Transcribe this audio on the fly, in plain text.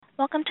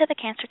Welcome to the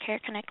Cancer Care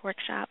Connect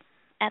workshop.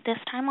 At this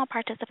time, all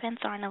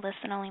participants are in a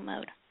listen-only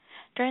mode.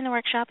 During the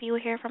workshop, you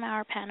will hear from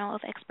our panel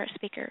of expert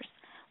speakers.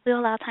 We will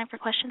allow time for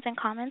questions and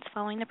comments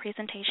following the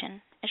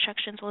presentation.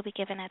 Instructions will be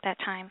given at that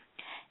time.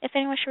 If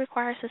anyone should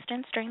require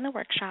assistance during the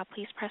workshop,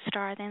 please press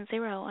star then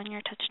 0 on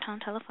your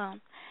touch-tone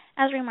telephone.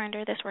 As a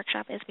reminder, this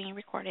workshop is being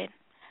recorded.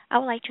 I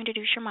would like to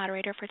introduce your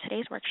moderator for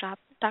today's workshop,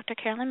 Dr.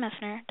 Carolyn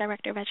Messner,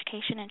 Director of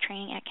Education and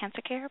Training at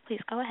Cancer Care. Please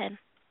go ahead.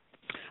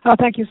 Oh,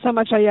 thank you so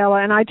much,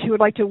 Ayala. And I, too,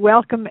 would like to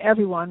welcome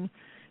everyone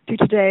to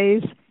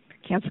today's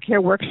Cancer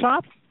Care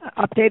Workshop,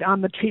 update on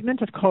the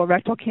treatment of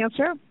colorectal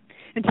cancer.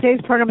 And today's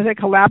program is a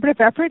collaborative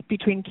effort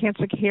between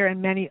Cancer Care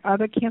and many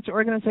other cancer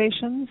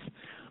organizations.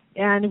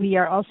 And we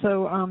are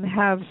also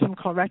have some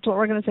colorectal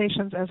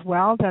organizations as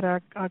well that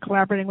are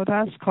collaborating with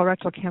us,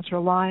 Colorectal Cancer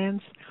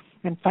Alliance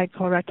and Fight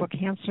Colorectal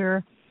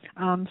Cancer.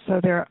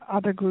 So there are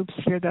other groups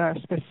here that are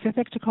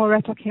specific to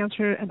colorectal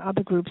cancer and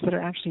other groups that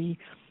are actually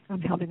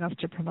helping us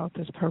to promote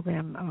this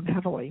program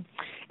heavily.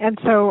 And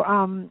so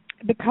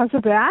because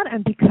of that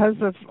and because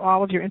of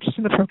all of your interest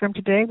in the program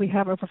today, we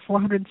have over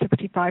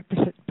 465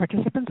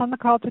 participants on the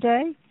call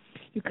today.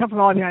 You come from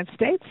all of the United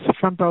States,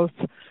 from both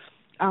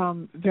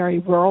very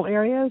rural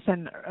areas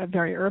and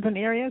very urban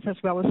areas as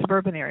well as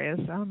suburban areas,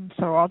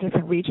 so all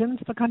different regions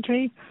of the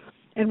country.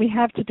 And we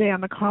have today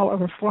on the call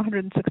over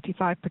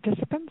 465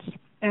 participants.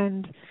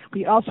 And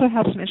we also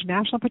have some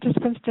international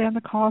participants today on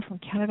the call from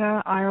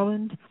Canada,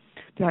 Ireland,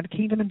 the United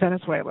Kingdom, and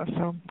Venezuela.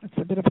 So it's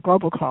a bit of a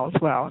global call as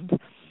well.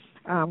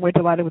 And we're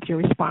delighted with your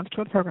response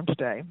to the program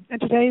today. And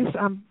today's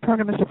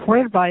program is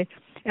supported by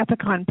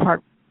Ethicon,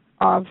 part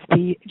of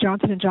the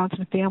Johnson &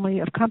 Johnson family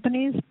of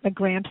companies, a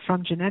grant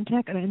from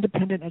Genentech, and an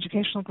independent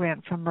educational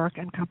grant from Merck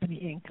 & Company,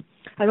 Inc.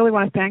 I really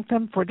want to thank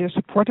them for their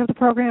support of the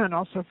program and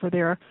also for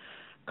their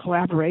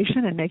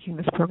collaboration in making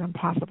this program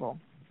possible.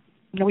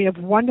 Now, we have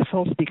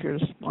wonderful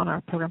speakers on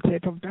our program today,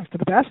 from best to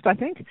the best, I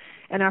think.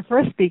 And our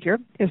first speaker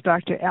is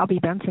Dr.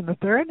 Albie Benson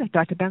III.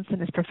 Dr. Benson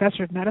is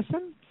Professor of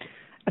Medicine,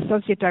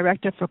 Associate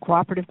Director for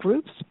Cooperative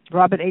Groups,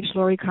 Robert H.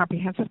 Lurie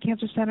Comprehensive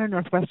Cancer Center,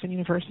 Northwestern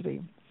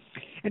University.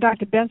 And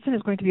Dr. Benson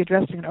is going to be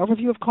addressing an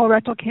overview of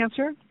colorectal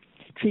cancer,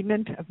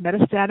 treatment of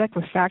metastatic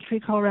refractory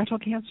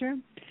colorectal cancer,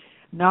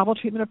 novel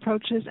treatment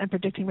approaches, and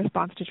predicting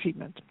response to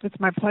treatment. It's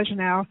my pleasure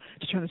now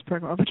to turn this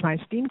program over to my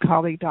esteemed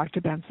colleague,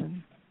 Dr.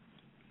 Benson.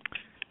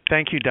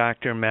 Thank you,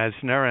 Dr.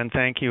 Messner, and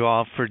thank you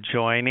all for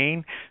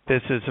joining.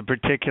 This is a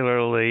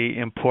particularly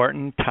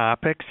important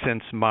topic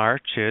since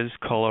March is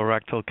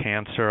Colorectal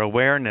Cancer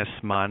Awareness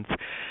Month,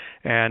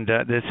 and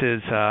this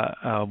is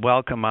a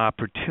welcome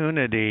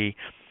opportunity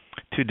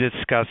to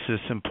discuss this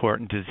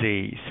important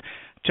disease.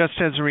 Just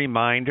as a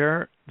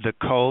reminder, the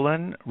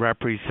colon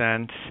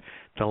represents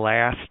the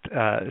last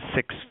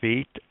 6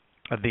 feet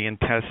of the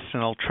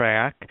intestinal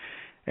tract,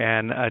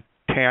 and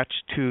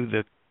attached to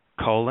the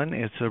colon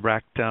is the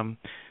rectum,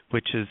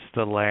 which is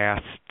the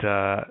last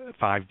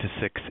 5 to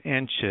 6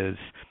 inches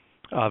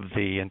of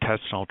the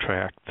intestinal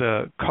tract.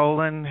 The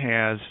colon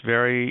has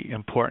very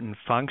important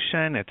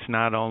function. It's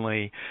not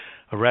only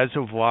a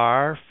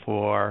reservoir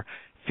for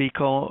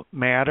fecal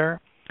matter,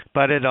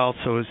 but it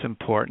also is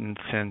important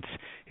since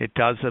it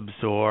does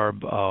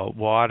absorb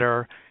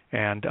water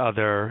and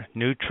other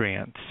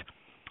nutrients.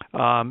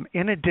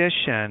 In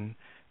addition,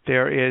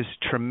 there is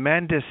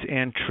tremendous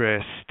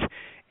interest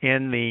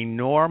in the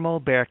normal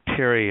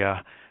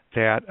bacteria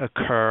that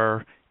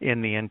occur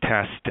in the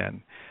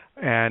intestine.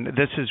 And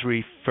this is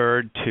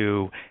referred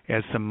to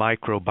as the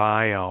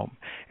microbiome.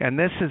 And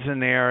this is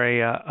an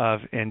area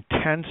of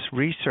intense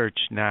research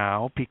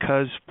now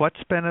because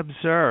what's been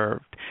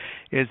observed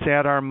is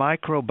that our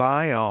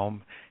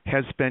microbiome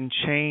has been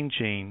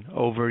changing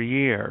over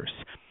years.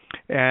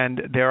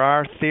 And there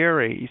are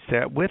theories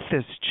that with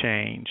this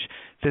change,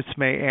 this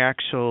may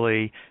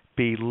actually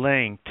be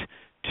linked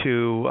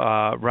to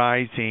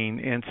rising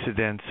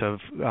incidence of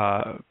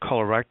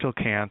colorectal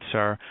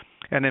cancer,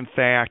 and in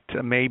fact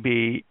may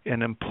be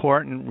an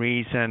important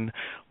reason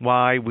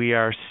why we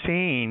are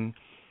seeing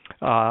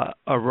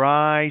a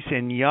rise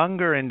in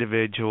younger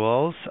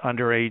individuals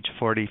under age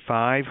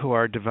 45 who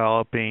are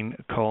developing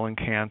colon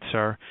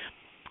cancer.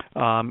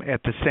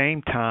 At the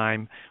same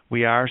time,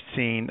 we are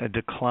seeing a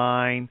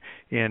decline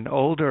in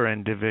older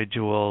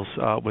individuals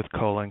with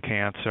colon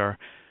cancer.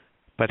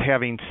 But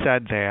having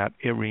said that,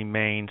 it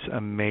remains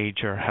a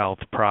major health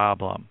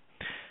problem.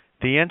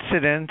 The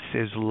incidence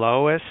is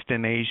lowest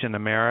in Asian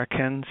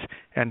Americans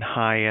and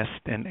highest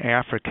in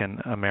African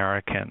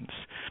Americans.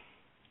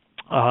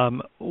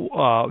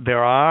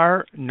 There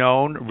are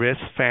known risk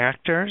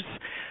factors.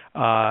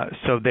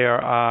 So there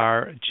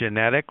are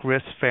genetic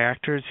risk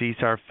factors. These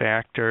are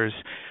factors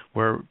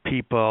where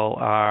people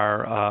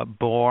are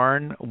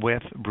born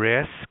with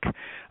risk.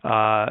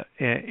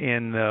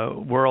 In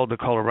the world of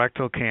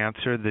colorectal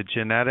cancer, the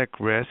genetic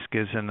risk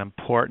is an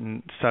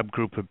important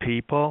subgroup of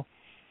people,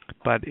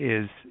 but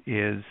is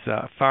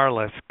far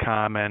less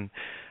common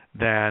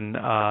than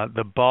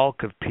the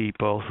bulk of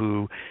people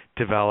who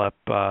develop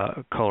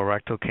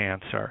colorectal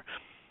cancer.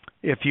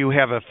 If you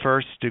have a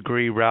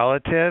first-degree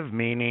relative,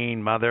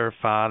 meaning mother,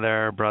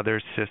 father,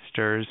 brothers,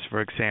 sisters,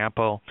 for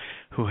example,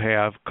 who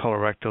have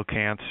colorectal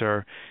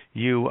cancer,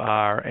 you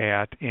are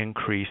at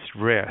increased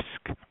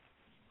risk.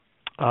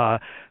 The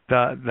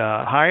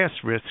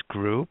highest risk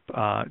group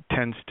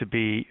tends to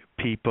be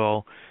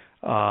people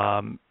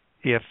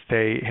if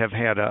they have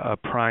had a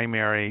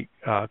primary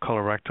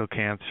colorectal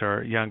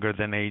cancer younger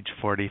than age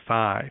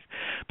 45.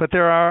 But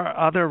there are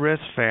other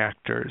risk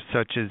factors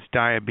such as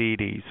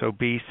diabetes,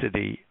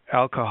 obesity,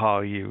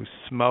 alcohol use,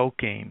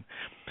 smoking,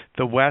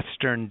 the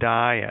Western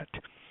diet.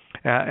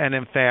 And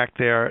in fact,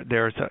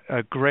 there's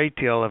a great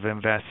deal of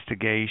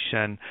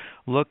investigation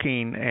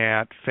looking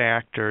at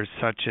factors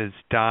such as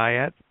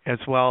diet, as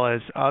well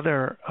as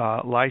other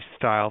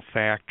lifestyle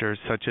factors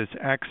such as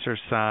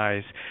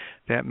exercise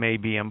that may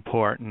be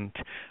important,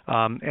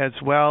 as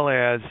well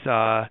as,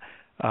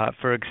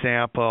 for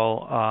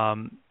example,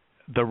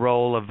 the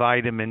role of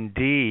vitamin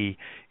D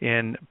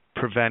in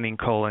preventing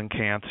colon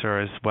cancer,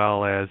 as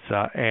well as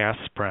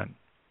aspirin.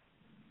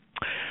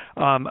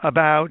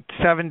 About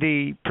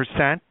 70%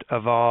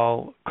 of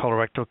all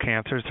colorectal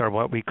cancers are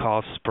what we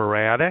call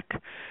sporadic.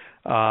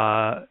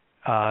 That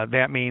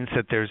means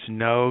that there's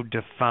no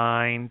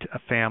defined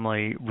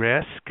family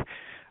risk.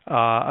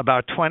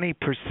 About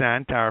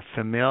 20% are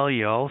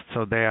familial,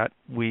 so that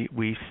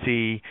we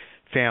see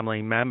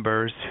family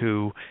members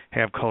who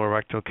have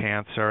colorectal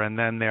cancer, and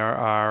then there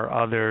are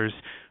others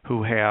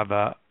who have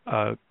a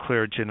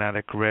clear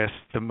genetic risk.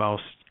 The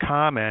most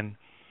common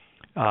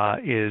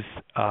is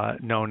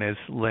known as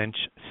Lynch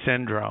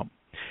syndrome.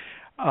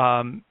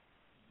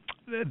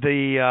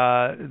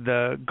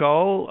 The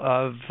goal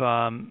of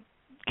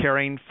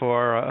caring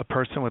for a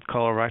person with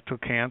colorectal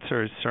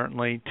cancer is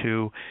certainly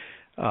to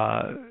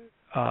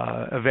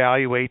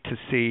evaluate to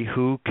see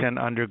who can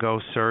undergo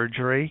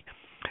surgery.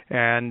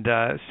 And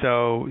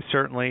so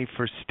certainly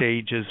for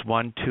stages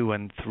 1, 2,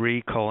 and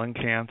 3 colon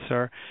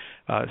cancer,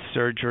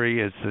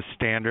 surgery is the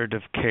standard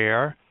of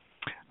care.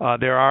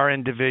 There are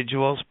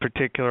individuals,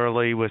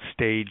 particularly with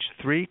stage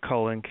 3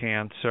 colon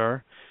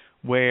cancer,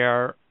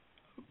 where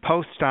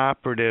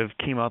postoperative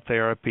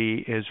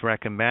chemotherapy is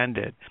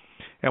recommended.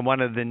 And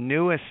one of the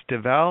newest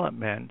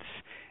developments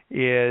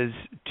is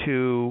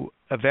to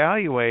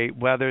evaluate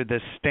whether the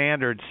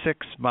standard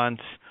 6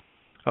 months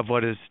of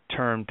what is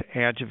termed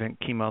adjuvant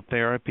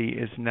chemotherapy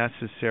is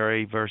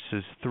necessary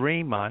versus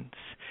 3 months.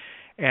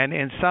 And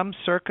in some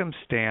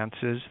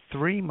circumstances,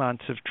 3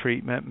 months of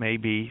treatment may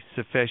be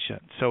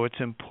sufficient. So it's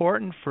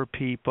important for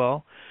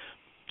people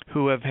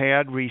who have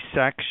had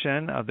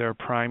resection of their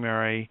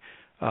primary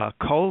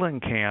colon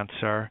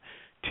cancer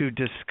to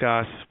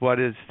discuss what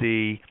is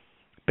the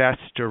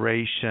best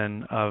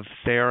duration of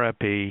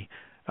therapy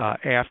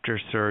after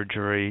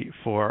surgery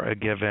for a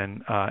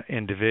given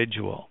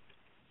individual.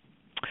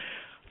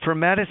 For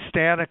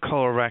metastatic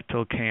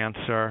colorectal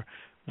cancer,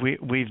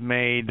 we've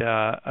made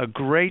a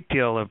great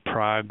deal of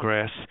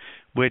progress,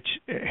 which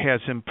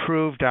has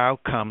improved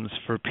outcomes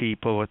for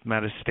people with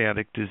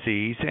metastatic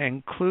disease,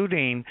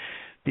 including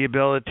the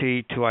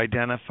ability to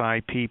identify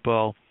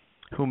people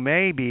who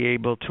may be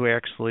able to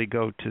actually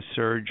go to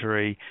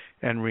surgery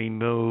and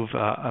remove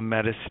a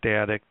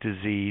metastatic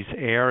disease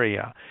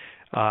area.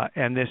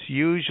 And this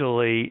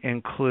usually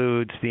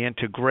includes the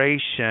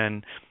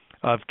integration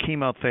of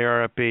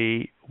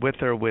chemotherapy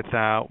with or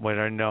without what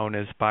are known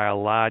as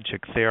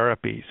biologic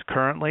therapies.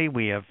 Currently,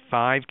 we have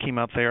 5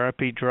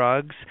 chemotherapy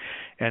drugs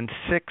and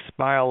 6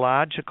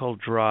 biological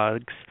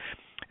drugs.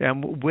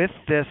 And with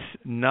this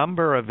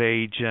number of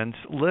agents,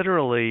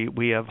 literally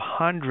we have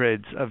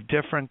hundreds of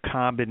different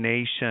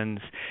combinations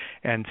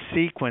and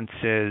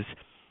sequences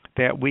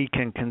that we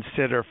can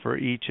consider for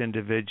each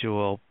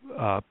individual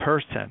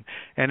person.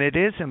 And it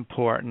is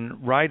important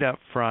right up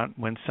front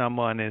when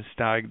someone is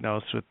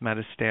diagnosed with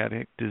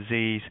metastatic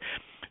disease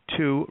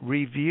to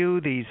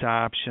review these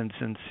options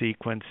and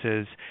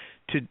sequences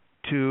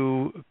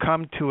to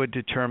come to a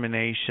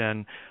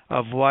determination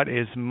of what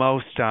is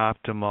most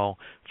optimal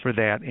for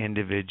that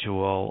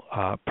individual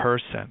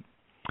person.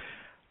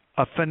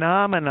 A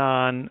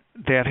phenomenon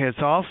that has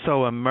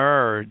also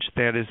emerged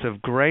that is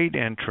of great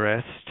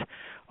interest,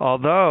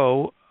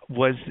 although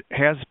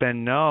has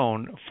been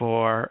known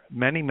for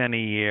many,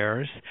 many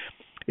years,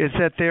 is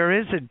that there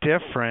is a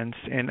difference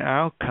in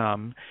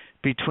outcome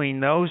between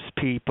those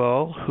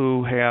people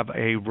who have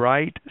a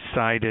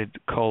right-sided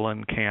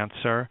colon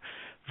cancer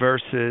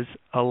versus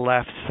a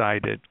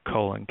left-sided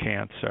colon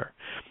cancer.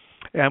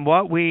 And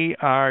what we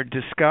are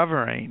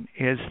discovering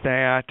is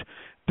that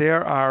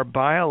there are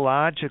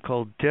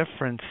biological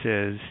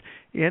differences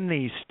in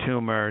these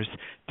tumors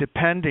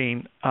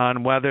depending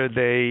on whether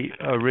they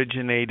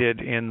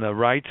originated in the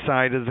right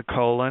side of the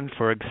colon,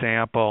 for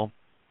example,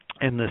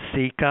 in the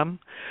cecum,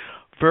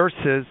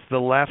 versus the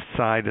left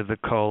side of the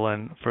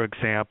colon, for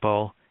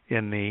example,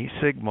 in the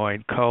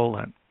sigmoid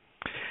colon.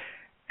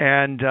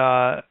 And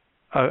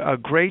a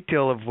great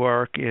deal of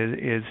work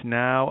is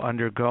now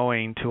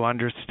undergoing to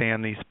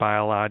understand these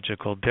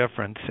biological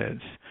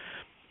differences.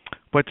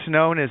 What's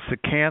known as the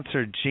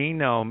Cancer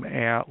Genome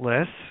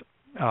Atlas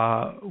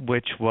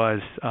which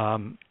was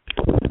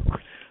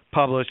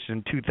published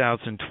in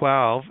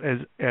 2012,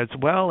 as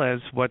well as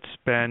what's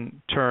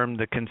been termed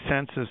the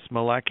consensus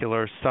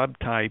molecular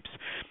subtypes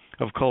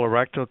of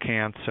colorectal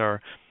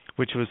cancer,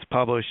 which was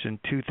published in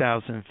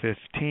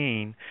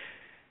 2015,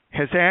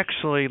 has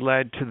actually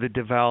led to the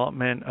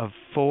development of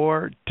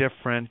 4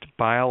 different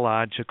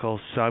biological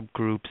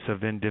subgroups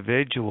of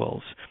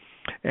individuals.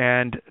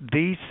 And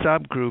these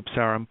subgroups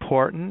are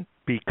important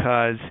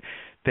because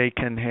they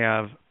can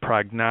have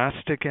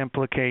prognostic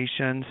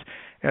implications,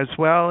 as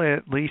well,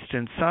 at least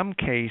in some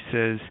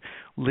cases,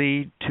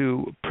 lead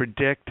to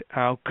predict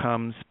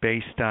outcomes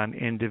based on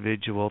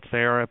individual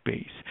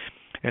therapies.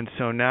 And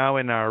so now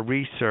in our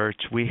research,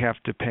 we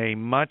have to pay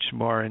much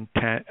more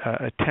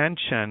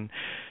attention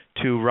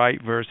to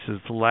right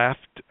versus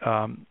left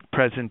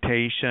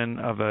presentation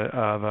of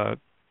a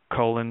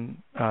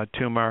colon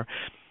tumor,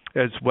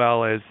 as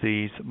well as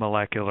these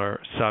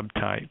molecular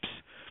subtypes.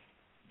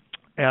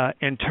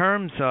 In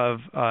terms of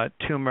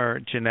tumor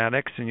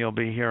genetics, and you'll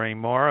be hearing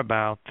more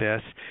about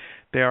this,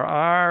 there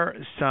are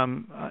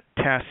some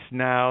tests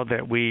now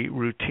that we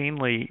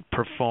routinely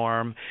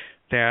perform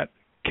that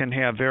can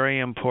have very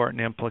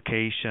important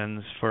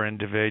implications for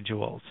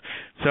individuals.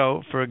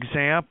 So, for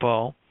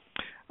example,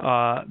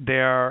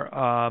 there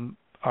are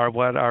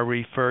what are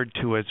referred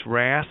to as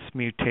RAS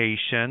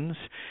mutations,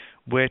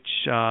 which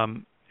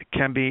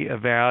can be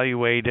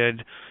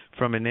evaluated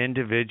from an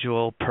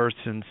individual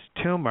person's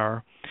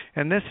tumor.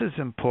 And this is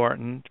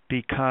important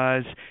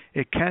because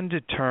it can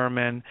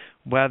determine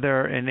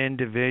whether an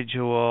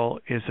individual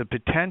is a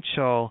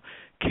potential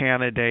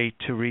candidate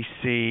to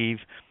receive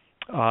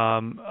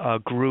a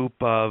group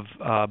of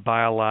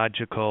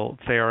biological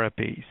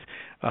therapies.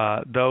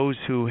 Those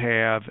who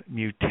have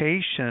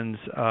mutations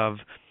of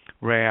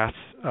RAS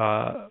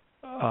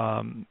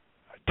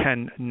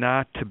tend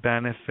not to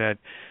benefit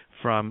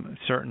from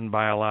certain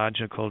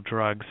biological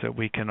drugs that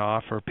we can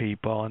offer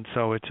people, and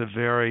so it's a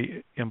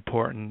very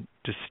important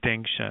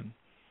distinction.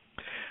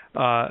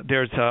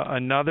 There's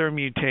another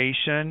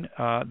mutation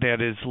that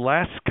is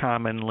less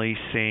commonly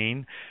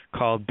seen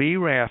called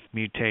BRAF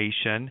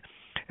mutation,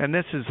 and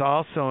this is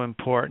also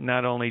important.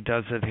 Not only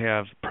does it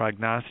have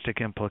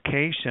prognostic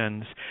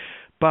implications,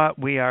 but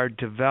we are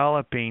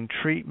developing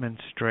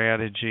treatment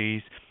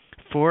strategies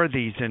for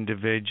these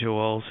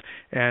individuals,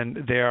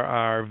 and there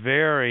are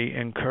very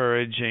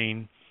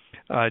encouraging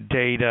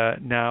data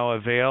now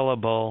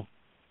available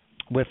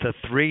with a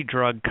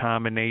 3-drug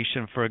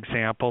combination, for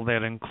example,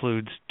 that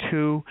includes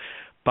 2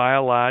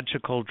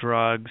 biological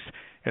drugs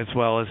as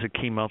well as a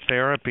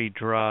chemotherapy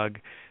drug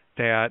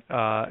that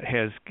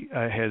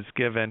has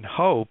given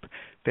hope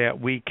that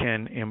we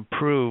can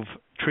improve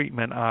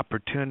treatment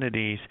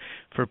opportunities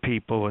for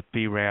people with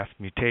BRAF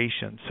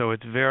mutations. So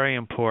it's very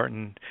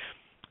important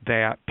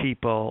that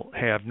people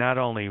have not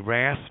only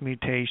RAS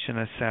mutation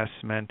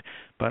assessment,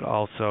 but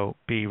also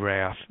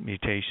BRAF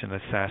mutation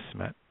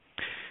assessment.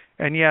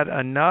 And yet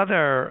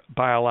another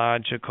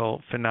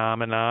biological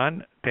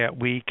phenomenon that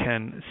we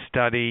can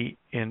study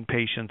in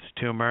patients'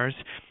 tumors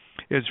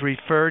is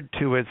referred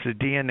to as the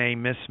DNA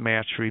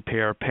mismatch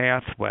repair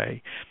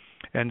pathway.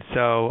 And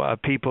so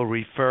people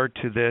refer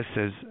to this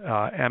as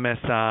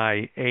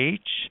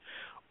MSI-H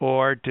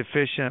or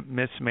deficient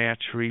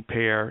mismatch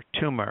repair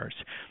tumors.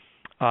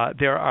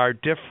 There are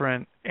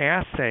different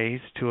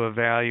assays to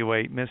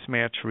evaluate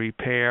mismatch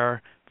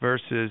repair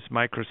versus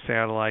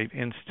microsatellite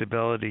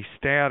instability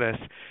status.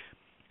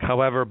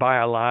 However,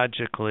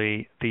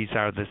 biologically, these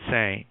are the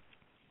same.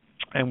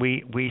 And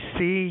we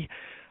see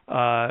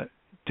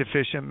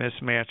deficient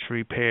mismatch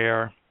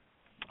repair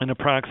in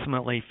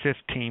approximately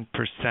 15%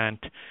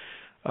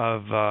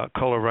 of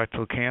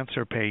colorectal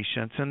cancer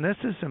patients. And this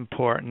is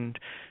important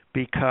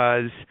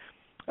because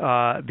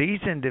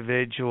these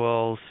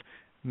individuals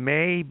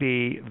may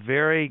be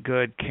very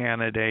good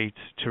candidates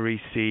to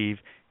receive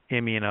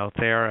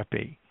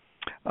immunotherapy.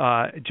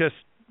 Just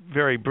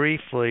very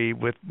briefly,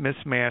 with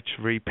mismatch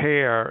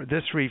repair,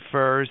 this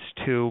refers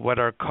to what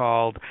are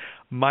called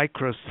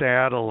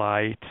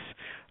microsatellites,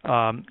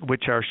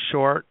 which are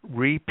short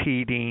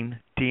repeating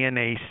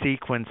DNA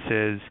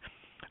sequences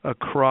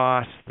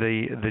across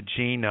the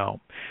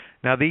genome.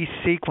 Now, these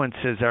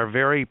sequences are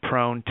very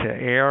prone to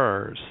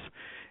errors,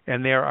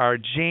 and there are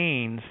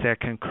genes that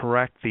can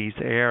correct these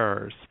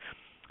errors.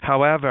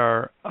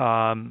 However,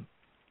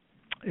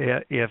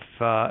 if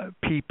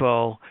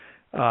people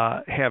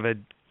have a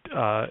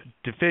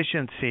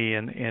deficiency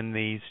in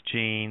these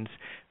genes,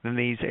 then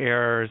these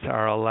errors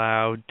are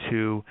allowed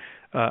to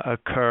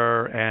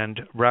occur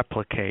and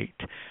replicate.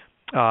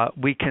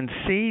 We can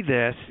see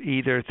this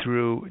either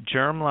through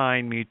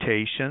germline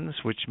mutations,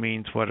 which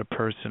means what a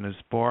person is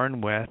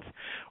born with,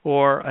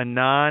 or a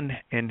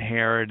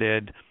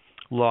non-inherited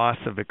loss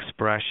of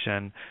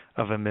expression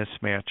of a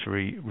mismatch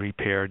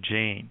repair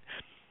gene.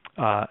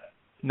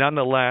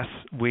 Nonetheless,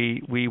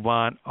 we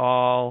want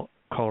all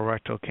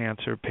colorectal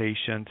cancer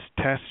patients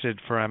tested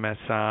for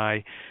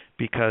MSI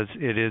because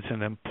it is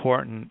an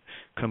important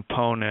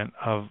component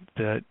of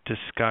the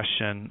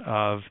discussion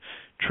of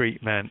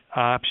treatment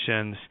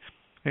options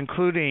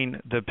including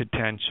the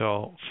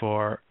potential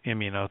for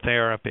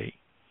immunotherapy.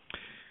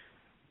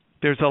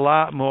 There's a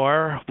lot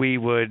more we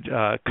would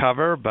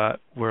cover,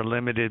 but we're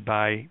limited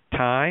by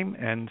time,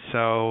 and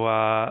so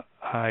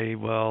I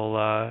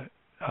will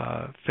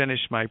finish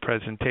my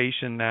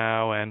presentation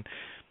now and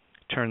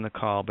turn the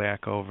call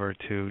back over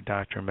to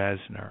Dr.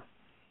 Mesner.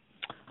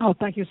 Oh,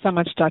 thank you so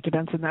much, Dr.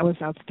 Benson. That was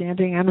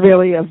outstanding and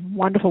really a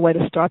wonderful way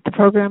to start the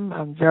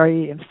program.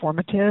 Very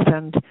informative,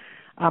 and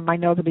I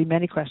know there'll be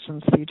many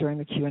questions for you during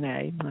the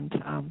Q&A,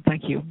 and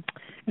thank you.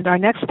 And our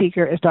next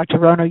speaker is Dr.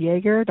 Rono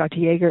Yeager. Dr.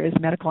 Yeager is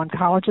medical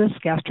oncologist,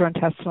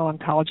 gastrointestinal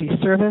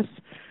oncology service,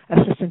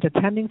 assistant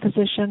attending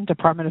physician,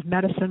 Department of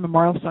Medicine,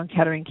 Memorial Sloan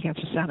Kettering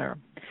Cancer Center.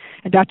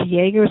 And Dr.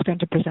 Yeager is going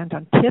to present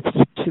on tips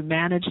to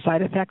manage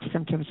side effects,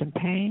 symptoms, and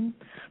pain,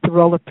 the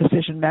role of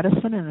precision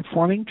medicine in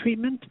informing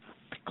treatment,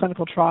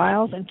 clinical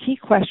trials, and key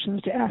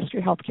questions to ask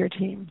your healthcare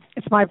team.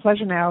 It's my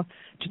pleasure now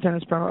to turn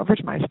this program over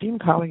to my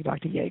esteemed colleague,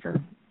 Dr.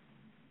 Yeager.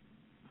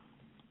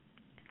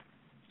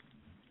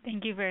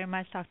 Thank you very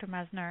much, Dr.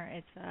 Mesner.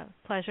 It's a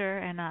pleasure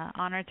and an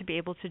honor to be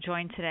able to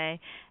join today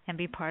and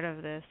be part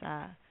of this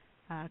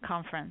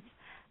conference.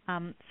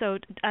 So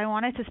I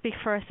wanted to speak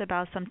first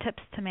about some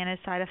tips to manage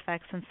side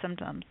effects and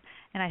symptoms.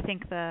 And I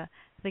think the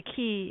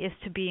key is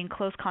to be in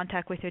close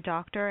contact with your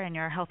doctor and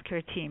your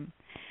healthcare team.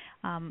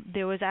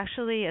 There was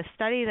actually a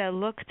study that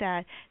looked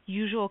at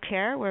usual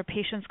care where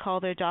patients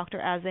called their doctor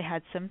as they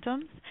had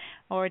symptoms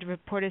or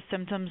reported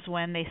symptoms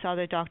when they saw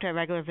their doctor at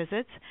regular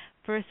visits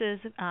versus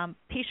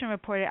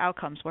patient-reported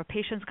outcomes where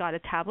patients got a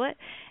tablet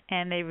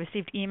and they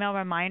received email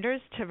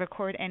reminders to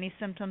record any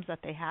symptoms that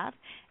they have.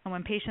 And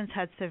when patients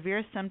had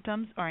severe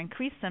symptoms or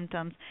increased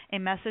symptoms, a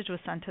message was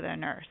sent to their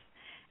nurse.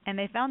 And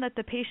they found that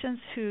the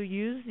patients who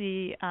used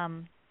the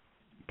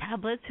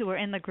tablets who were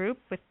in the group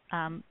with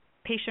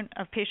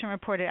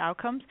patient-reported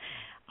outcomes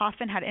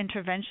often had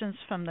interventions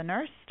from the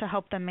nurse to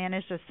help them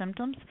manage their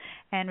symptoms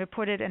and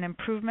reported an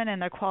improvement in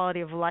their quality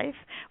of life,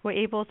 were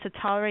able to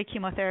tolerate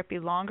chemotherapy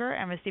longer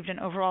and received an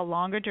overall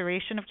longer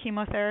duration of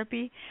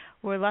chemotherapy,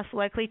 were less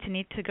likely to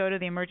need to go to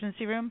the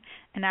emergency room,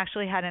 and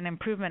actually had an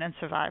improvement in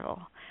survival.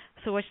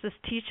 So what this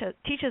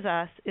teaches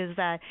us is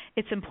that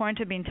it's important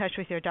to be in touch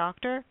with your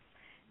doctor.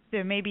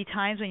 There may be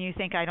times when you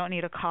think I don't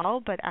need a call,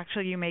 but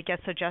actually you may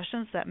get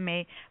suggestions that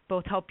may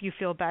both help you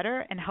feel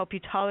better and help you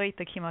tolerate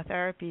the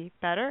chemotherapy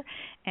better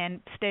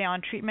and stay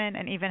on treatment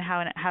and even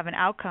have an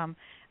outcome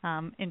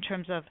in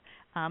terms of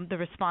the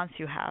response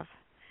you have.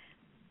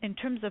 In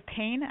terms of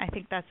pain, I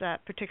think that's a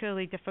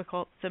particularly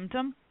difficult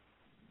symptom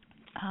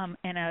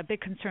and a big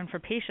concern for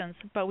patients,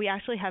 but we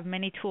actually have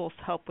many tools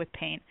to help with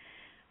pain.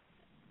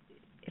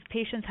 If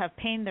patients have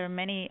pain, there are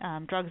many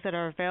drugs that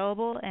are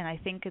available, and I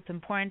think it's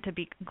important to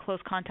be in close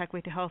contact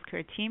with your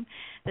healthcare team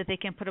that they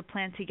can put a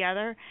plan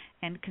together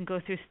and can go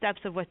through steps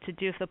of what to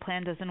do if the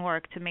plan doesn't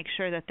work to make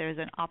sure that there's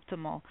an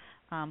optimal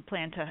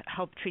plan to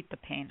help treat the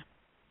pain.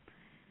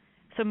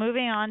 So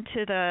moving on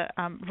to the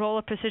role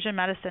of precision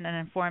medicine in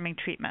informing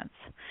treatments.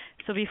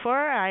 So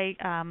before I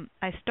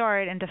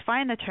start and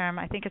define the term,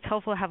 I think it's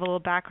helpful to have a little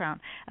background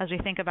as we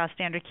think about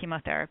standard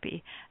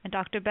chemotherapy. And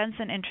Dr.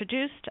 Benson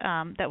introduced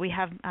that we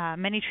have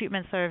many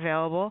treatments that are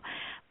available,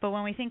 but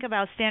when we think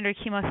about standard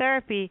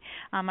chemotherapy,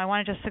 I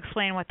want to just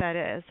explain what that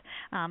is.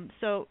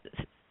 So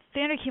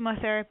standard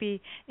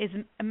chemotherapy is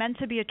meant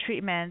to be a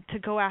treatment to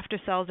go after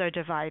cells that are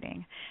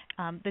dividing.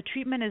 The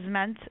treatment is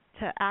meant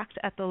to act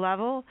at the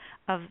level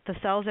of the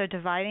cells that are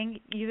dividing,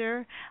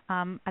 either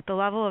at the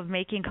level of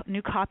making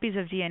new copies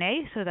of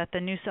DNA so that the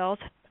new cells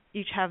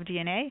each have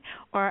DNA,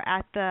 or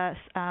at the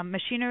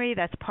machinery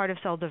that's part of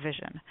cell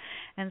division.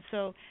 And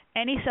so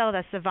any cell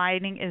that's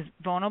dividing is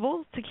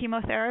vulnerable to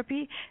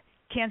chemotherapy.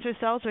 Cancer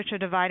cells, which are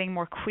dividing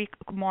more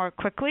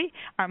quickly,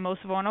 are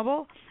most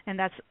vulnerable, and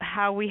that's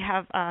how we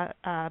have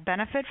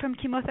benefit from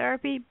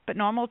chemotherapy. But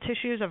normal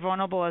tissues are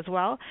vulnerable as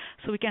well,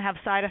 so we can have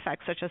side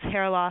effects such as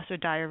hair loss or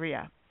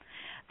diarrhea.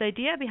 The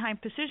idea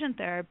behind precision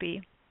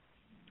therapy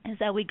is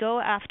that we go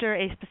after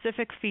a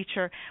specific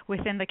feature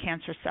within the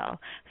cancer cell.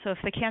 So if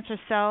the cancer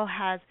cell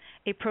has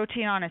a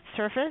protein on its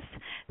surface,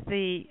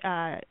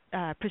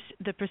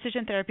 the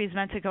precision therapy is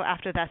meant to go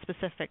after that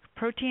specific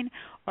protein,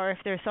 or if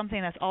there's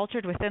something that's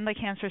altered within the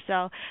cancer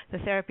cell, the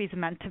therapy is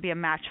meant to be a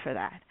match for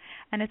that.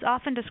 And it's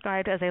often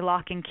described as a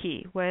lock and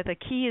key, where the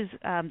key is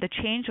the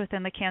change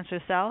within the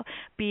cancer cell,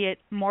 be it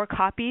more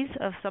copies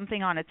of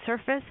something on its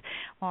surface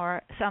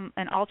or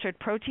an altered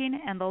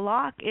protein, and the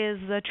lock is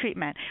the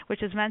treatment,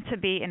 which is meant to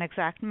be an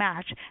exact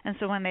match. And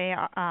so when they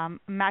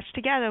match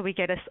together, we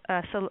get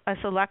a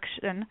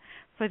selection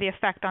for the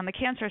effect on the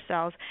cancer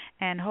cells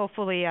and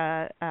hopefully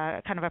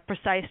kind of a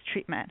precise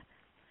treatment.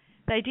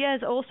 The idea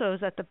is also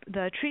that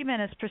the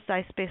treatment is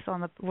precise based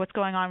on what's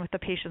going on with the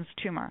patient's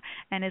tumor,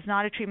 and is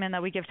not a treatment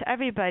that we give to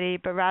everybody,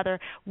 but rather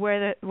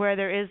where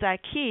there is that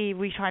key,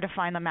 we try to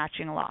find the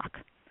matching lock.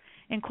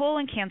 In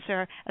colon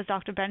cancer, as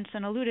Dr.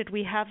 Benson alluded,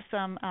 we have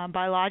some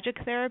biologic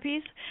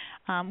therapies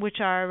which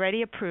are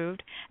already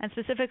approved, and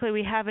specifically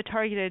we have a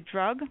targeted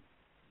drug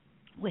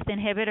with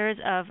inhibitors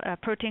of a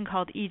protein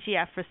called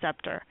EGF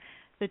receptor.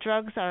 The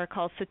drugs are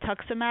called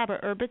cetuximab or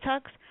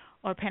Erbitux,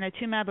 or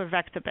panitumumab or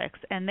Vectibix,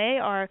 and they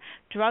are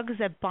drugs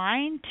that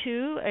bind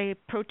to a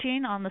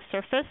protein on the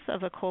surface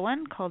of the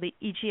colon called the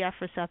EGF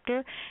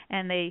receptor,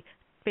 and they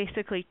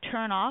basically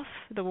turn off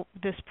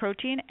this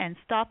protein and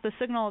stop the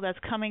signal that's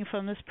coming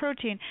from this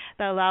protein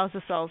that allows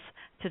the cells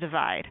to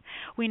divide.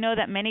 We know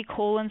that many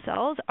colon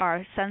cells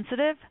are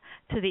sensitive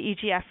to the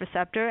EGF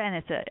receptor, and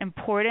it's an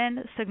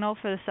important signal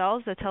for the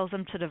cells that tells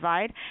them to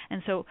divide,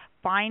 and so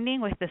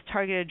binding with this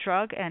targeted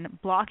drug and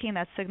blocking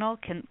that signal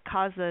can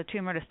cause the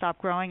tumor to stop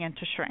growing and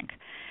to shrink.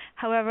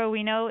 However,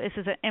 we know this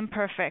is an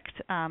imperfect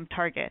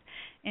target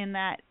in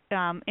that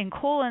in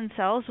colon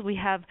cells we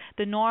have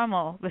the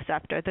normal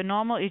receptor, the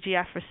normal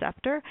EGF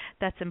receptor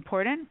that's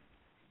important,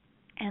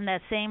 and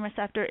that same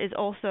receptor is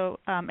also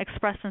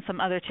expressed in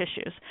some other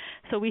tissues.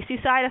 So we see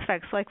side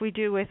effects like we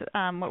do with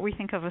what we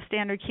think of as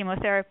standard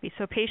chemotherapy.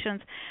 So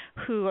patients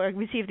who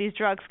receive these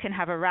drugs can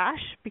have a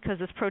rash because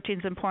this protein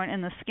is important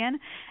in the skin,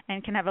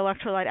 and can have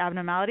electrolyte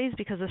abnormalities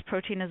because this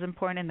protein is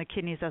important in the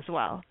kidneys as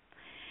well.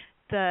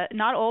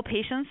 Not all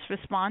patients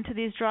respond to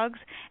these drugs,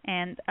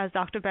 and as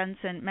Dr.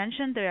 Benson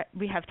mentioned,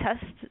 we have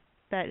tests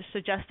that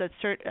suggest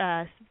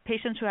that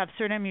patients who have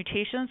certain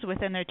mutations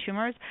within their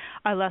tumors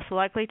are less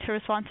likely to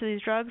respond to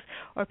these drugs,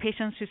 or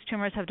patients whose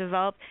tumors have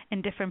developed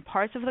in different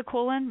parts of the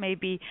colon may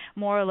be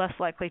more or less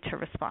likely to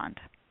respond.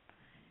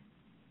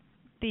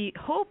 The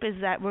hope is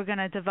that we're going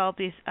to develop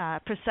these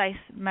precise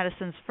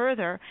medicines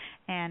further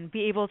and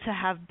be able to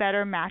have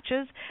better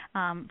matches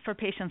for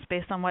patients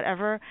based on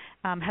whatever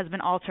has been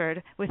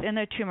altered within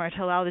their tumor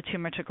to allow the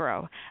tumor to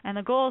grow. And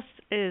the goal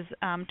is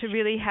to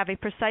really have a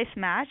precise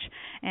match,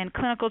 and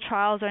clinical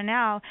trials are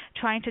now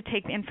trying to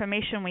take the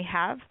information we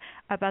have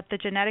about the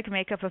genetic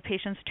makeup of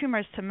patients'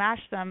 tumors to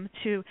match them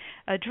to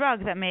a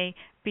drug that may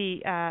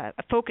be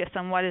focused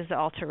on what is the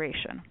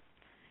alteration.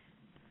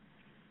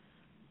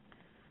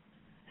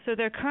 So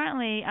there are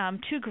currently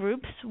two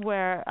groups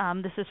where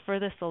this is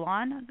furthest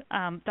along.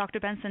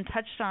 Dr. Benson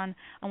touched on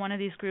one of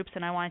these groups,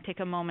 and I want to take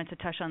a moment to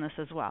touch on this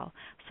as well.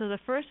 So the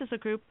first is a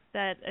group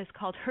that is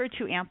called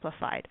HER2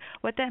 amplified.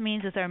 What that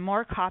means is there are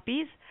more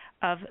copies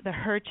of the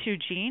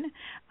HER2 gene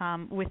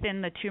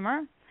within the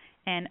tumor,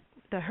 and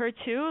the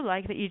HER2,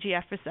 like the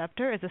EGF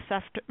receptor, is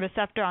a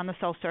receptor on the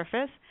cell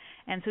surface,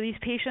 and so these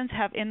patients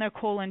have in their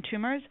colon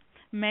tumors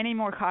many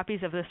more copies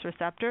of this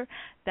receptor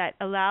that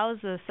allows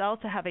the cell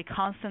to have a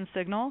constant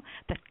signal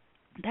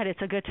that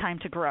it's a good time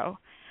to grow.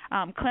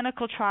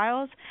 Clinical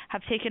trials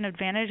have taken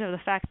advantage of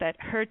the fact that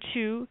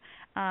HER2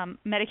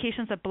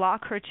 medications that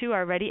block HER2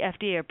 are already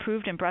FDA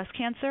approved in breast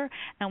cancer,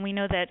 and we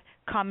know that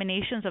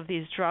combinations of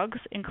these drugs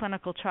in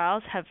clinical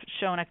trials have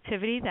shown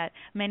activity that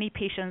many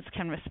patients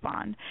can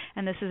respond.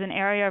 And this is an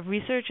area of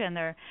research, and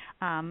there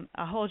are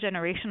a whole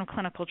generation of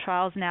clinical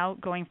trials now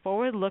going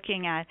forward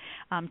looking at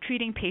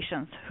treating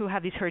patients who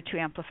have these HER2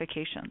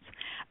 amplifications.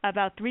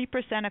 About 3%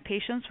 of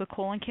patients with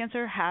colon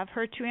cancer have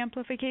HER2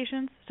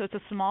 amplifications, so it's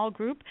a small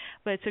group,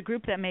 but it's a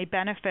group that may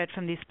benefit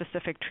from these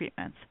specific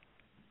treatments.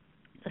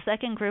 The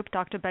second group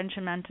Dr.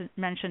 Benson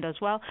mentioned as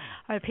well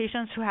are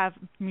patients who have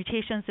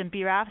mutations in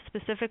BRAF,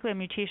 specifically a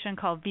mutation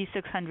called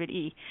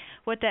V600E.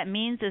 What that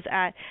means is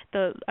at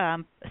the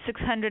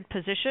 600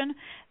 position,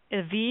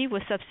 a V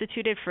was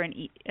substituted for an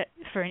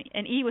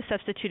E was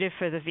substituted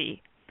for the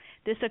V.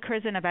 This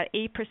occurs in about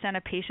 8%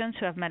 of patients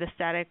who have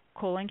metastatic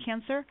colon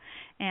cancer,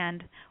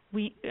 and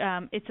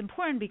it's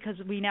important because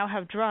we now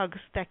have drugs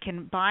that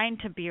can bind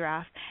to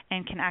BRAF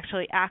and can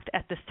actually act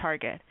at this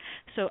target.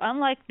 So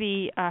unlike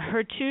the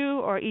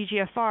HER2 or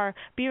EGFR,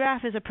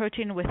 BRAF is a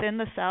protein within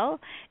the cell.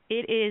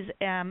 It is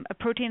a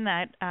protein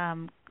that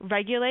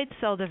regulates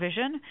cell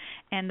division,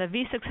 and the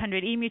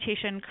V600E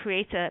mutation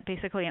creates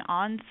basically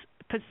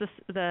puts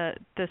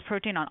this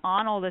protein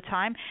on all the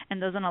time and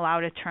doesn't allow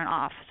it to turn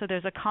off. So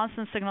there's a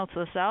constant signal to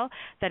the cell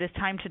that it's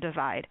time to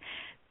divide.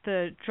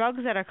 The drugs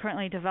that are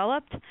currently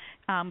developed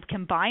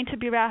can bind to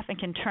BRAF and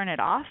can turn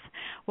it off.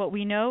 What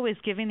we know is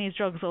giving these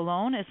drugs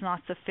alone is not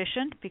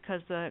sufficient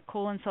because the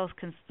colon cells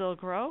can still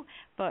grow,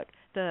 but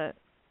the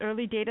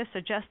early data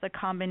suggests that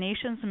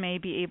combinations may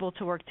be able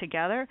to work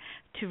together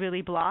to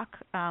really block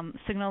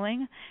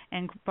signaling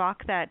and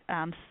block that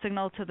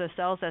signal to the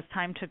cells as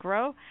time to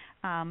grow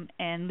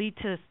and lead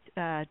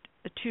to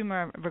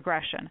tumor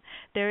regression.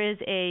 There is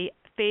a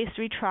Phase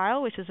 3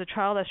 trial, which is a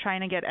trial that's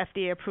trying to get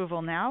FDA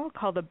approval now,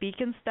 called the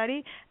Beacon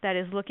study, that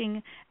is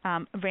looking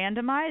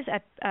randomized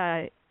at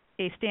a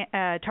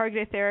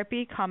targeted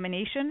therapy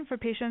combination for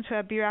patients who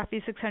have BRAF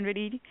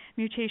V600E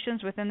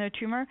mutations within their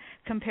tumor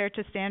compared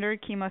to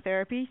standard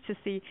chemotherapy to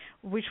see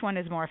which one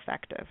is more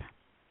effective.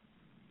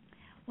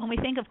 When we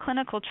think of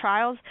clinical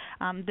trials,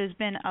 there's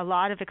been a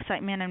lot of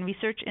excitement and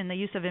research in the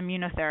use of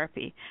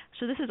immunotherapy.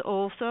 So this is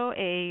also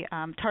a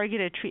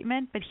targeted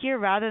treatment, but here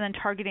rather than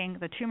targeting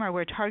the tumor,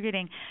 we're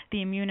targeting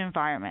the immune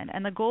environment.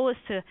 And the goal is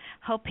to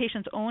help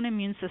patients' own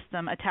immune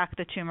system attack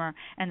the tumor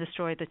and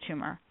destroy the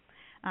tumor.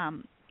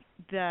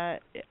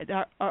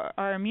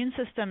 our immune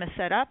system is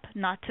set up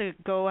not to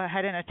go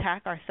ahead and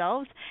attack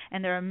ourselves,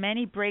 and there are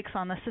many brakes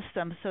on the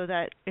system so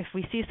that if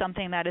we see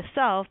something that is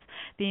self,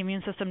 the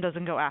immune system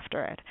doesn't go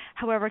after it.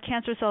 However,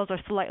 cancer cells are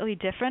slightly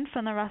different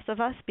from the rest of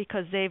us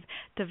because they've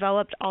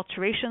developed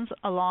alterations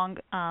along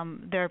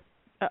their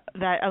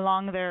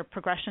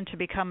progression to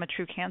become a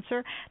true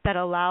cancer that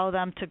allow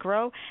them to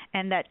grow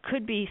and that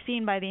could be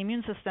seen by the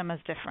immune system as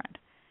different.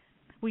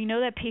 We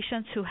know that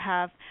patients who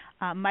have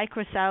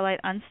microsatellite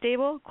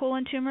unstable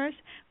colon tumors,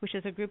 which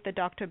is a group that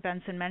Dr.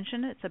 Benson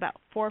mentioned, it's about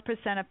 4%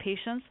 of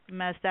patients with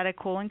metastatic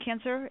colon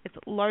cancer. It's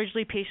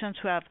largely patients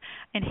who have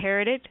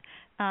inherited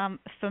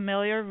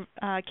familiar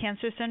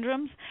cancer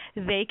syndromes.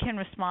 They can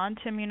respond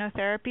to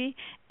immunotherapy,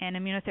 and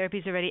immunotherapy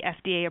is already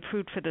FDA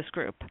approved for this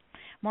group.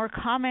 More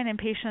common in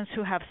patients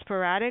who have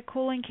sporadic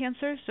colon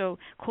cancer, so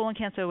colon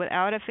cancer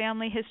without a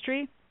family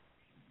history.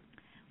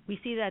 We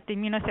see that the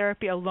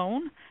immunotherapy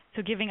alone,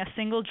 so giving a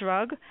single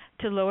drug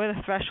to lower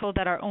the threshold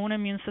that our own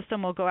immune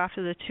system will go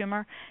after the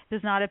tumor,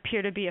 does not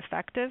appear to be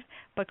effective.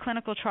 But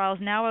clinical trials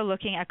now are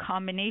looking at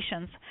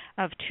combinations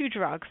of 2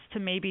 drugs to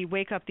maybe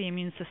wake up the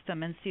immune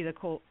system and see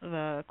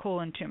the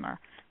colon tumor.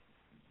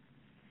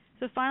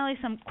 So finally,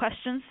 some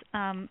questions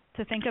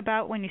to think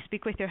about when you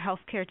speak with your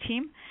healthcare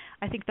team.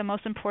 I think the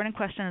most important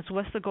question is,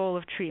 what's the goal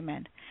of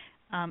treatment?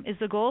 Is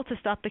the goal to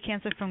stop the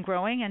cancer from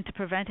growing and to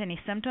prevent any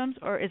symptoms,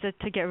 or is it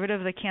to get rid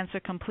of the cancer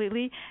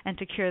completely and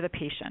to cure the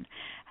patient?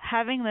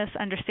 Having this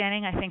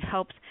understanding, I think,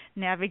 helps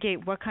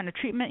navigate what kind of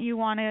treatment you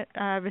want to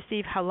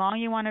receive, how long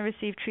you want to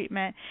receive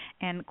treatment,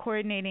 and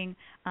coordinating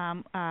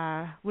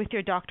with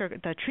your doctor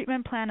the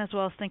treatment plan, as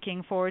well as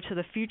thinking forward to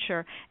the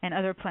future and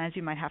other plans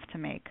you might have to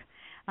make.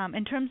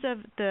 In terms of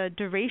the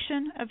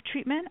duration of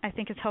treatment, I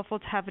think it's helpful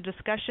to have a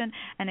discussion,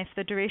 and if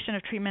the duration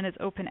of treatment is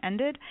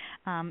open-ended,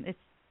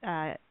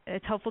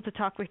 it's helpful to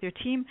talk with your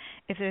team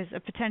if there's a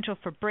potential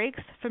for breaks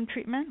from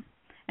treatment.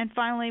 And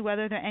finally,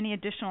 whether there are any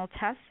additional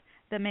tests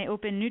that may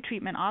open new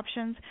treatment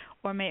options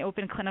or may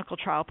open clinical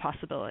trial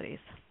possibilities.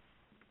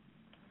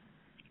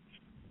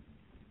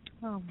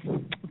 Oh,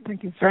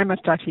 thank you very much,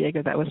 Dr.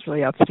 Yeager. That was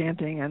really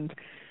outstanding, and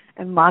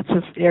lots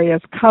of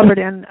areas covered,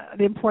 and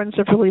the importance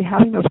of really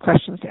having those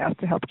questions to ask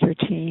the healthcare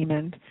team,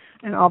 and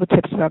all the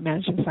tips about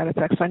managing side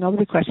effects. So I know there'll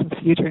be questions for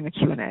you during the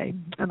Q&A,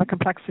 and the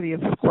complexity,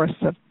 of course,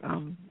 of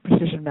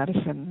precision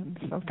medicine.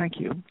 So thank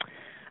you.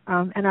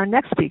 And our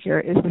next speaker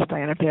is Ms.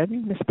 Diana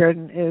Bearden. Ms.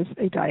 Bearden is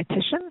a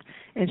dietitian,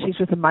 and she's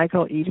with the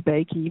Michael E.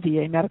 DeBakey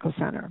VA Medical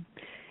Center.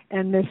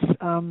 And Ms.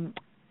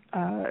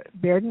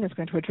 Bearden is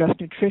going to address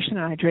nutrition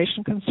and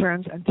hydration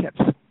concerns and tips.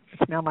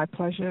 It's now my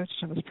pleasure to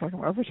turn this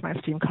program over to my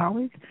esteemed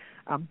colleague,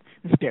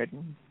 Ms.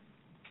 Bearden.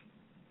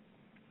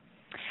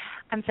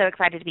 I'm so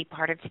excited to be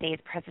part of today's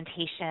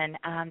presentation,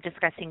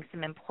 discussing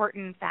some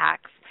important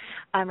facts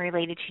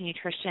related to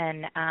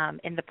nutrition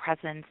in the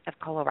presence of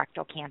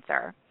colorectal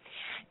cancer.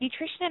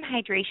 Nutrition and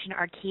hydration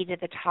are key to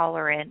the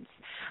tolerance,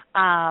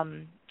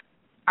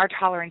 our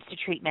tolerance to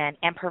treatment,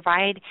 and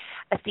provide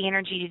us the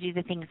energy to do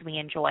the things we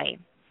enjoy.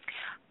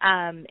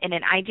 In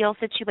an ideal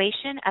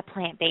situation, a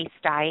plant-based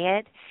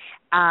diet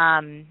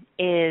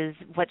is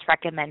what's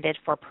recommended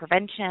for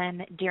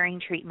prevention, during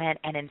treatment,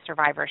 and in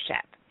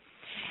survivorship.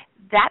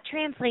 That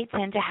translates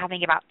into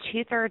having about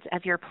 2/3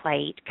 of your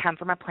plate come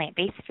from a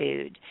plant-based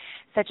food,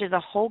 such as a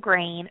whole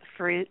grain,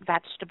 fruit,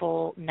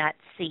 vegetable, nut,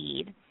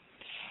 seed.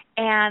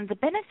 And the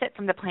benefit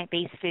from the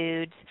plant-based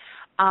foods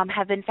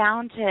have been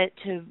found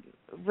to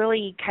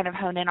really kind of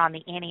hone in on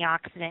the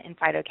antioxidant and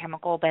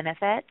phytochemical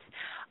benefits,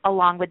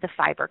 along with the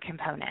fiber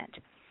component.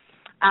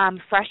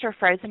 Fresh or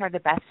frozen are the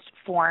best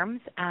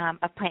forms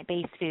of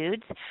plant-based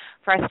foods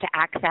for us to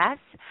access,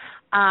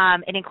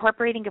 and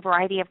incorporating a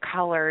variety of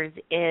colors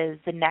is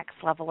the next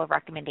level of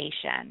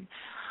recommendation.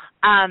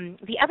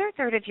 The other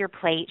third of your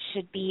plate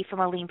should be from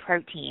a lean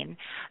protein.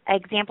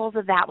 Examples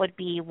of that would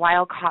be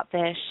wild-caught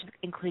fish,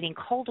 including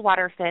cold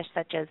water fish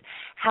such as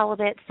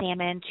halibut,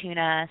 salmon,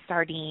 tuna,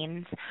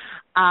 sardines,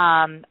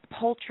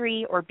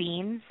 poultry or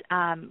beans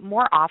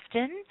more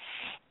often.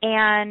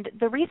 And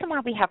the reason why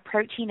we have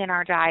protein in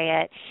our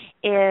diet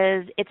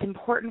is it's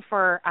important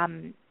for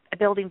a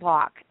building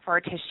block for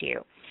our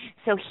tissue.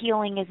 So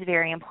healing is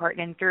very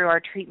important, and through our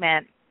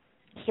treatment,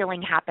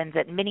 healing happens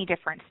at many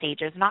different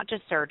stages, not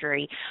just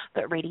surgery,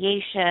 but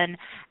radiation,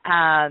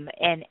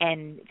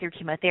 and through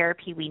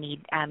chemotherapy, we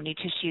need new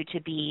tissue to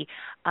be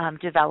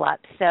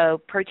developed.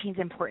 So protein is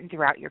important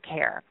throughout your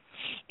care.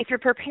 If you're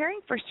preparing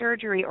for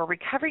surgery or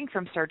recovering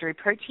from surgery,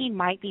 protein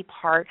might be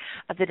part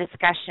of the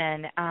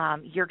discussion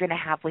you're going to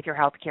have with your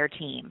healthcare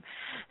team.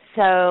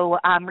 So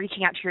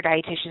reaching out to your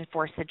dietitian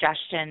for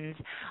suggestions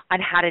on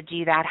how to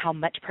do that, how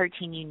much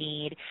protein you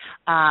need.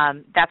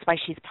 That's why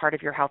she's part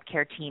of your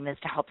healthcare team, is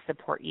to help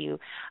support you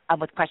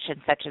with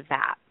questions such as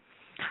that.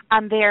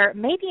 There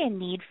may be a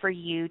need for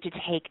you to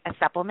take a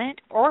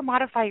supplement or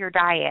modify your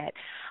diet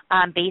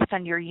based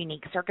on your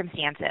unique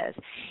circumstances.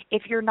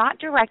 If you're not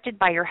directed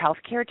by your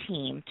healthcare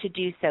team to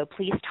do so,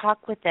 please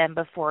talk with them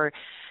before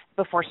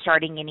before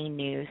starting any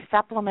new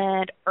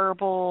supplement,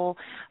 herbal,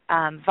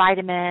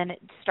 vitamin,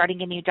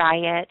 starting a new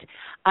diet.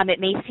 It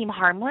may seem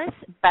harmless,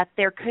 but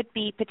there could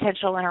be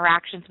potential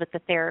interactions with the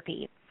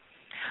therapy.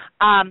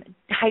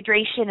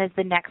 Hydration is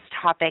the next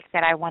topic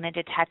that I wanted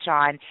to touch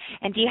on.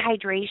 And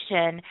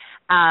dehydration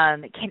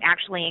can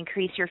actually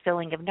increase your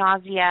feeling of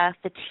nausea,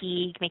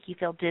 fatigue, make you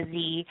feel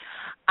dizzy.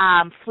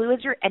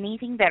 Fluids are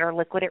anything that are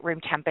liquid at room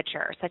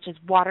temperature, such as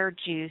water,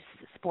 juice,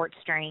 sports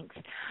drinks.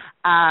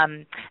 A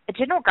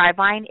general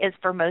guideline is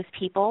for most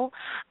people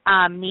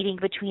needing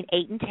between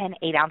 8 and 10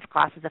 8-ounce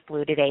glasses of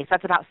fluid a day. So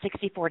that's about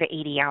 64 to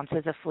 80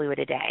 ounces of fluid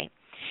a day.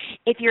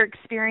 If you're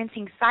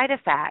experiencing side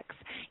effects,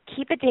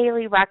 keep a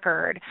daily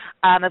record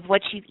of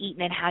what you've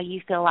eaten and how you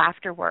feel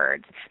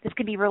afterwards. This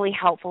can be really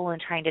helpful in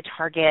trying to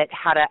target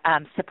how to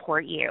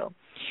support you.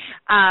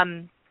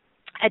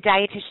 A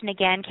dietitian,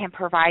 again, can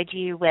provide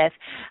you with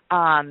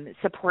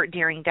support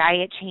during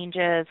diet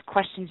changes,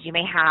 questions you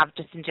may have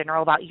just in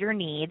general about your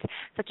needs,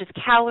 such as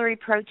calorie,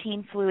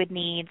 protein, fluid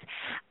needs,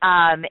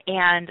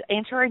 and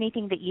answer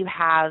anything that you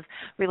have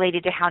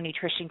related to how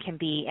nutrition can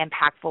be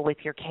impactful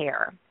with your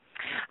care.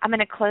 I'm going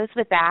to close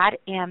with that,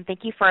 and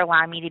thank you for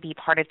allowing me to be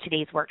part of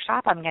today's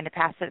workshop. I'm going to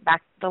pass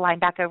the line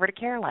back over to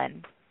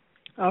Carolyn.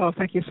 Oh,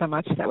 thank you so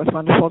much. That was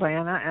wonderful,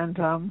 Diana. And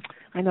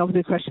I know we'll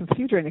do questions for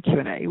you during the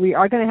Q&A. We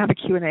are going to have a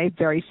Q&A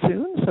very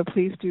soon, so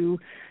please do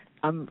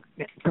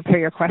prepare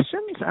your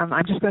questions.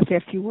 I'm just going to say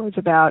a few words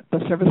about the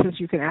services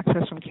you can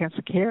access from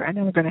Cancer Care, and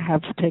then we're going to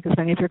have to take as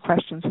many of your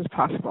questions as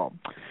possible.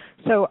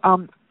 So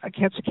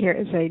Cancer Care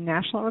is a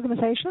national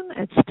organization.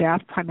 It's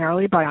staffed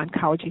primarily by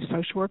oncology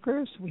social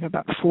workers. We have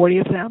about 40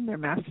 of them. They're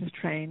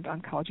master's-trained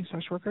oncology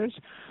social workers.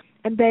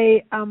 And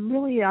they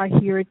really are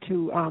here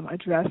to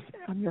address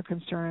your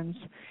concerns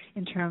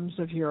in terms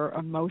of your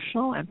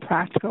emotional and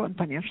practical and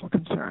financial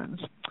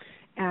concerns.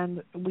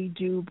 And we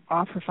do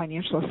offer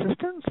financial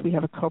assistance. We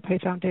have a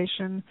copay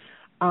foundation.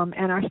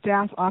 And our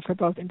staff offer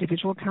both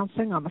individual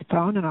counseling on the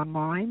phone and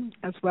online,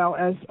 as well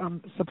as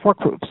support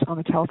groups on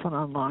the telephone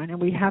and online.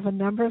 And we have a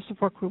number of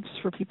support groups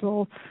for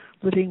people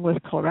living with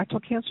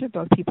colorectal cancer,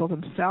 both people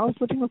themselves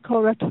living with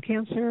colorectal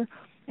cancer,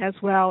 as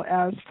well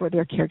as for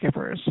their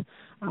caregivers.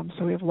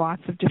 So we have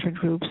lots of different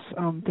groups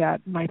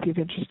that might be of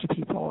interest to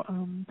people.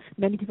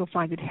 Many people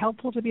find it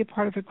helpful to be a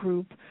part of a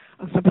group.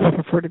 Some people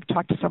prefer to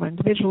talk to someone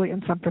individually,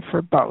 and some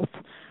prefer both.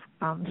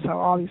 So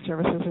all these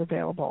services are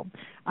available.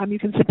 You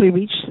can simply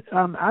reach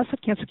us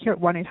at Cancer Care at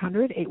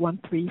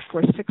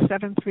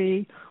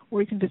 1-800-813-4673,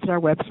 or you can visit our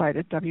website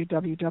at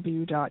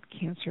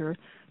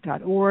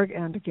www.cancer.org.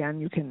 And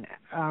again, you can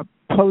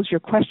pose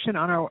your question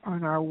on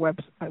our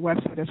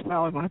website as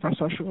well, and one of our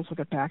socials will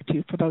get back to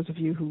you for those of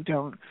you who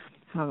don't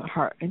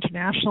are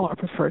international or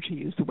prefer to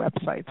use the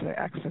website to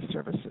access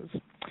services.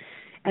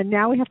 And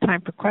now we have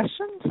time for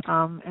questions,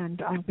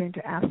 and I'm going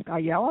to ask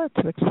Ayala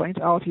to explain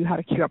to all of you how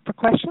to queue up for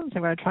questions.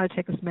 I'm going to try to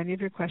take as many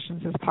of your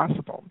questions as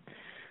possible.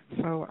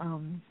 So,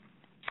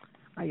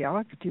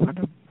 Ayala, do you want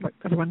to let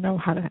everyone know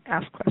how to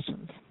ask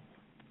questions?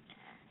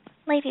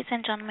 Ladies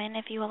and gentlemen,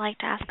 if you would like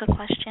to ask a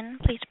question,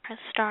 please press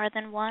star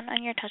then 1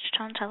 on your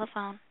touch-tone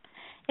telephone.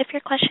 If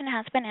your question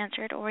has been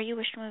answered or you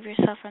wish to remove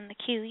yourself from the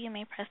queue, you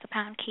may press the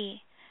pound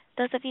key.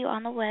 Those of you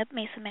on the web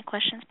may submit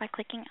questions by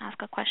clicking Ask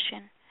a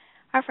Question.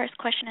 Our first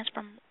question is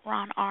from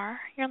Ron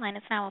R. Your line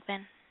is now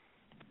open.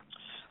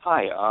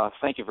 Hi,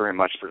 thank you very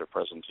much for the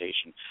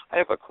presentation. I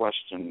have a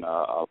question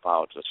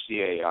about the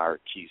CAR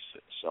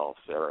T-cell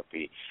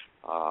therapy.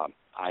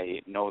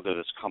 I know that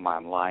it's come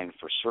online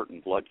for certain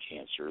blood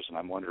cancers, and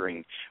I'm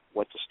wondering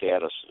what the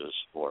status is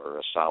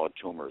for solid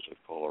tumors with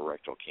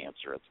colorectal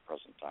cancer at the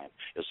present time.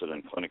 Is it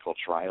in clinical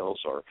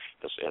trials, or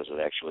has it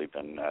actually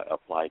been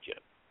applied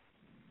yet?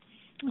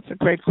 That's a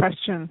great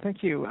question.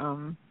 Thank you.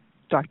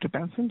 Dr.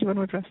 Benson, do you want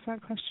to address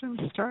that question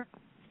to start?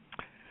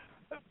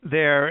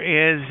 There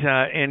is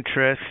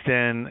interest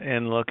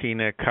in looking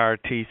at CAR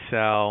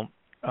T-cell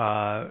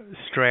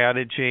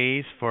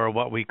strategies for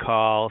what we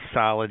call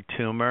solid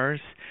tumors,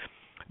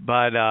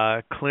 but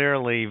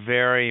clearly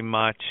very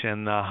much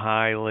in the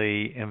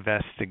highly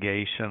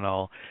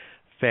investigational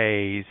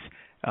phase.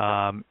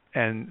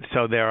 And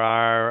so there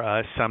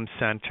are some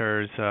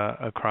centers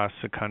across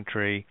the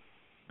country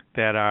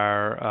that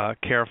are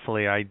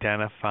carefully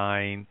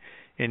identifying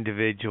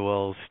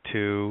individuals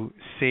to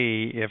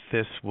see if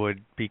this would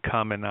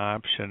become an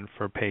option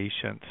for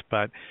patients.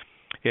 But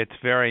it's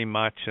very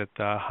much at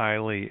the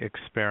highly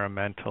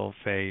experimental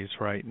phase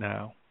right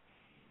now.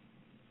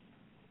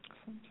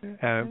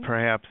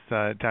 Perhaps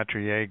Dr.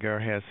 Yeager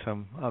has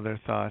some other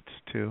thoughts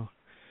too.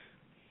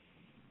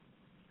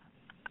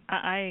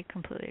 I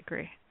completely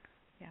agree.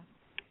 Yeah.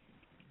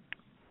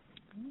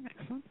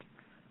 Excellent.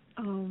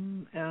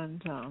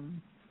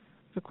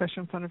 The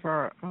question from one of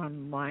our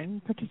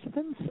online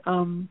participants.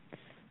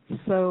 This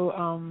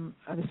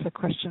is a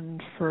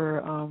question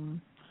for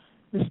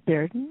Ms.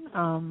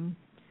 Bearden.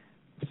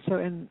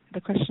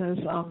 The question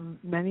is,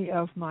 many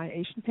of my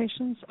Asian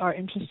patients are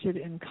interested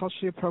in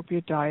culturally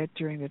appropriate diet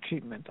during their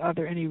treatment. Are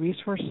there any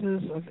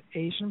resources of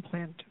Asian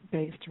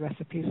plant-based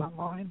recipes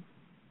online?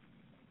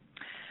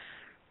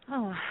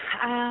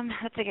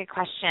 That's a good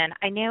question.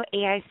 I know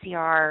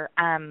AICR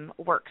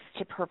works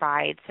to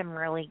provide some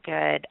really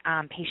good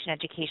patient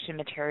education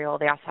material.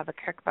 They also have a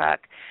cookbook,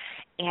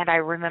 and I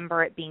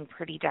remember it being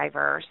pretty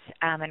diverse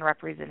and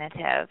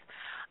representative.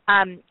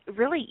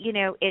 Really,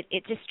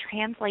 it just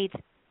translates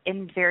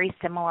in very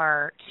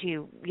similar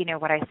to,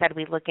 what I said.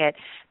 We look at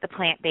the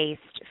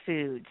plant-based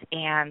foods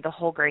and the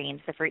whole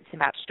grains, the fruits and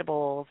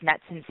vegetables,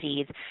 nuts and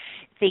seeds,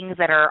 things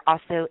that are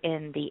also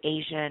in the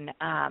Asian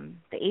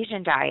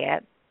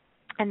diet.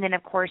 And then,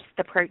 of course,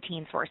 the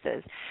protein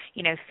sources.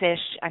 Fish,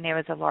 I know,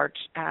 is a large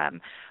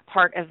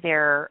part of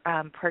their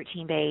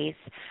protein base,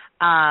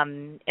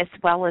 as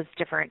well as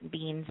different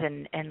beans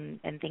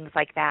and things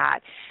like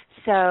that.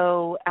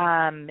 So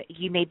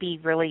you may be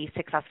really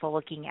successful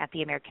looking at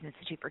the American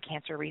Institute for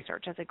Cancer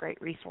Research as a great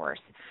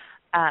resource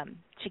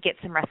to get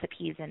some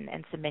recipes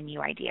and some menu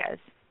ideas.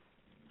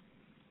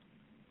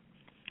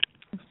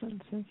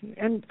 Excellent, thank you.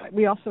 And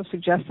we also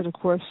suggested, of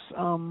course,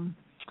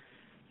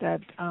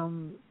 that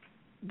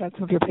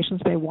some of your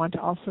patients may want to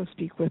also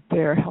speak with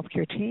their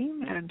healthcare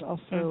team, and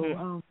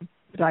also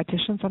the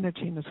dietitians on their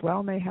team as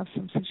well may have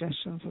some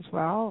suggestions as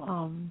well.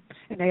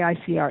 And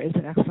AICR is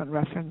an excellent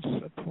reference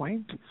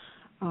point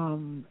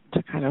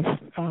to kind of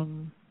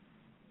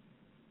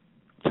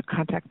to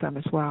contact them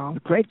as well.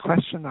 Great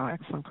question, though.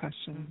 Excellent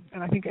question.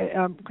 And I think,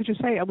 could you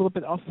say a little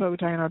bit also,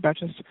 Diana, about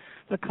just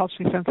the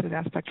culturally sensitive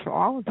aspect for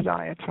all of the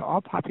diet, for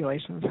all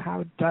populations?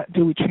 How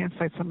do we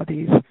translate some of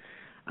these,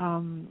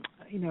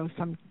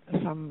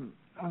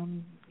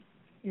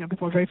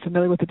 people are very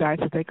familiar with the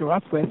diets that they grew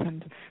up with,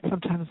 and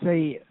sometimes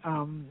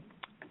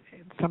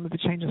some of the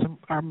changes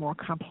are more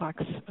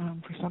complex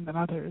for some than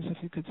others. If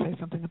you could say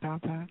something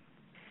about that.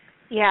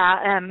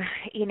 Yeah,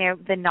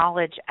 the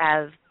knowledge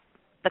of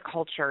the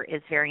culture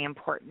is very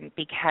important,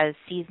 because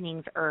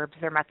seasonings, herbs,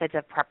 their methods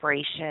of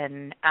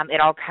preparation, it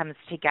all comes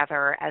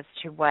together as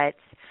to what's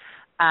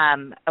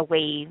a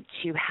way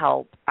to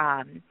help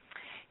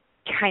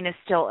kind of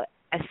still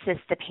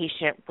assist the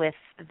patient with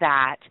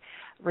that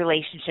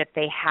relationship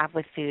they have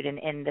with food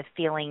and the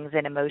feelings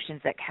and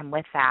emotions that come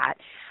with that,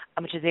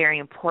 which is very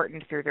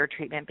important through their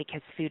treatment,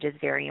 because food is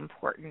very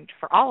important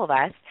for all of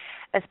us,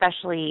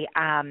 especially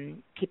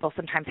people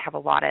sometimes have a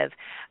lot of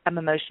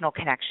emotional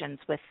connections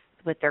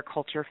with their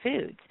culture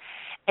foods.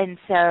 And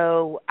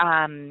so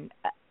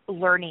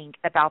learning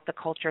about the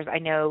cultures, I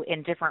know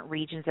in different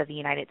regions of the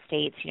United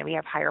States, we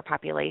have higher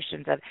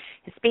populations of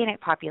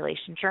Hispanic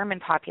population, German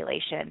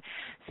population.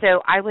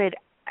 So I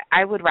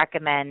would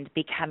recommend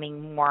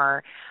becoming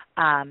more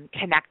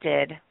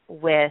connected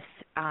with,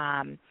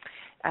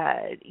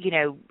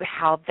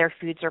 how their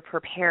foods are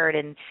prepared.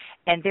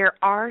 And there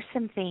are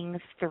some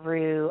things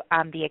through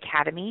the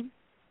Academy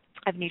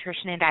of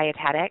Nutrition and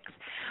Dietetics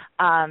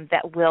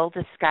that will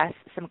discuss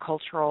some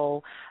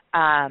cultural,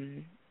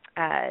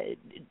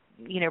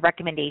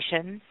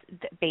 recommendations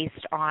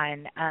based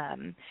on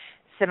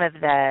some of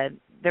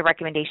the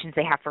recommendations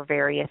they have for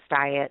various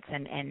diets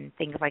and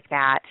things like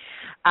that.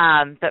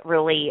 But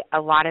really, a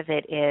lot of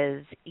it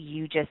is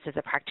you just as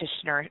a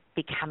practitioner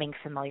becoming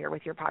familiar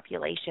with your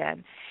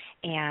population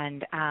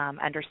and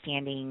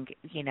understanding,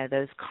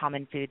 those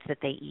common foods that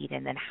they eat,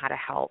 and then how to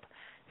help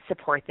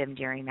support them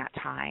during that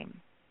time.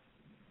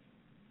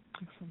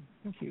 Excellent.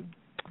 Thank you.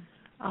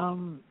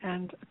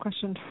 And a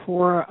question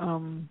for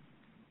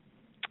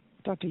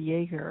Dr.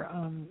 Yeager.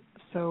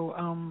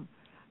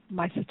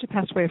 My sister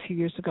passed away a few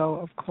years ago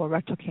of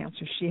colorectal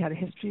cancer. She had a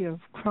history of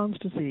Crohn's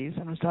disease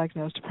and was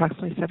diagnosed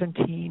approximately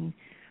 17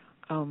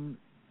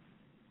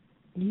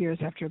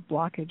 years after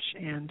blockage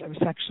and a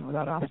resection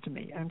without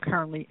ostomy. And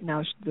currently,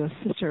 now the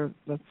sister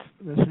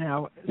is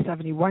now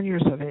 71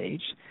 years of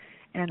age,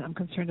 and I'm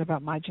concerned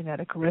about my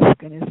genetic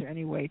risk, and is there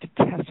any way to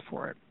test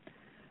for it?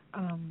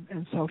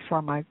 And so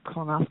far, my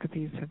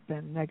colonoscopies have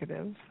been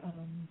negative.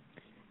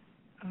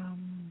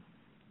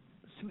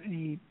 So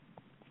any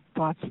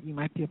thoughts that you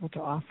might be able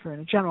to offer in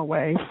a general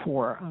way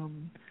for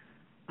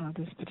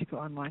this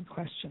particular online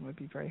question would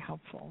be very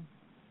helpful.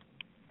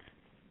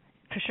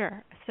 For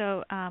sure.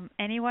 So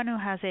anyone who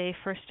has a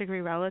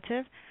first-degree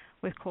relative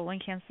with colon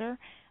cancer,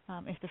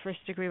 if the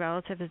first-degree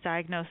relative is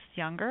diagnosed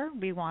younger,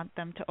 we want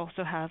them to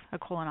also have a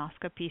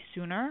colonoscopy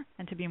sooner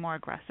and to be more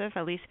aggressive,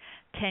 at least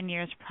 10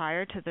 years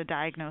prior to the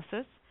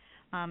diagnosis.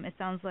 It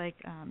sounds like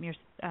your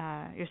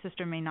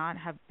sister may not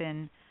have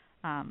been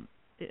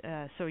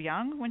so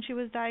young when she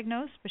was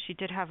diagnosed, but she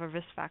did have a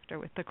risk factor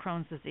with the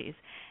Crohn's disease.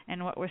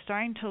 And what we're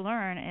starting to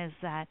learn is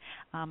that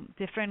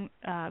different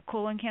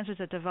colon cancers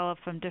that develop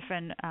from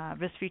different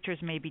risk features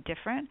may be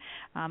different.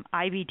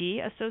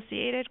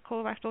 IBD-associated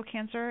colorectal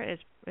cancer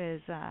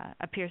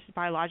appears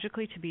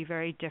biologically to be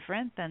very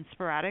different than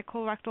sporadic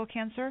colorectal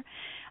cancer.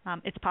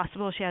 It's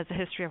possible she has a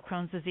history of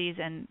Crohn's disease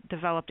and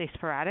developed a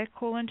sporadic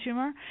colon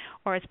tumor,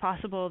 or it's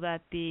possible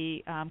that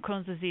the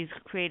Crohn's disease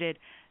created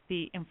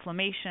the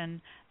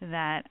inflammation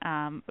that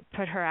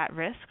put her at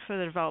risk for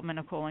the development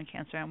of colon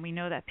cancer. And we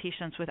know that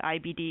patients with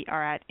IBD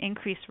are at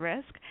increased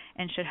risk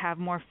and should have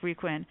more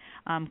frequent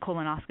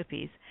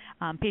colonoscopies.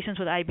 Patients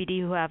with IBD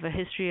who have a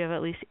history of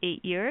at least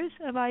 8 years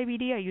of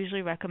IBD are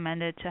usually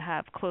recommended to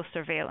have close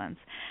surveillance.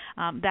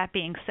 That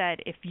being said,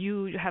 if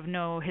you have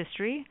no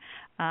history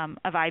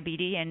of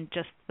IBD and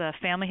just the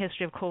family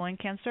history of colon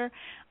cancer,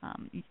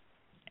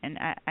 and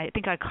I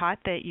think I caught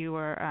that you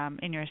were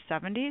in your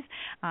 70s,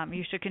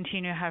 you should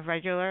continue to have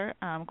regular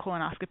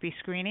colonoscopy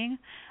screening.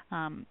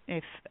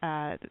 If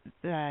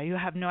you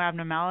have no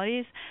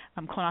abnormalities,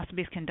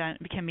 colonoscopies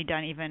can be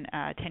done even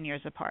 10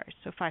 years apart,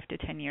 so 5 to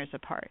 10 years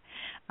apart.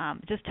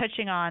 Just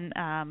touching on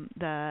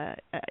the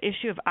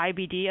issue of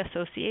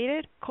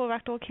IBD-associated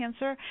colorectal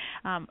cancer,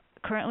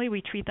 currently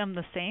we treat them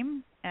the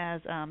same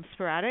as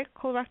sporadic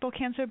colorectal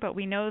cancer, but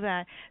we know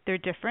that they're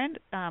different.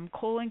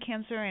 Colon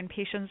cancer in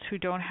patients who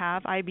don't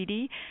have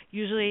IBD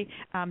usually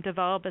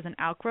develop as an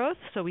outgrowth,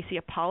 so we see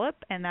a polyp,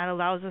 and that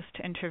allows us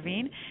to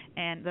intervene.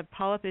 And the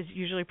polyp is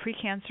usually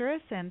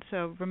precancerous, and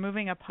so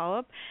removing a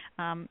polyp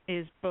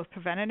is both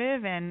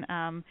preventative and,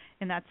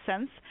 in that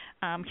sense,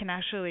 can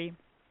actually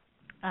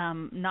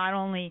not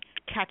only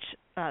catch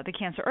the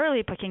cancer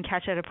early, but can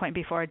catch at a point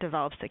before it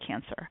develops the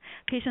cancer.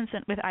 Patients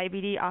with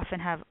IBD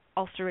often have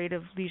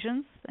ulcerative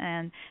lesions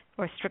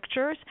or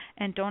strictures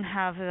and don't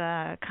have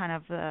the kind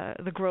of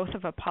the growth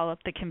of a polyp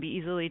that can be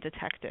easily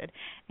detected.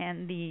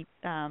 And the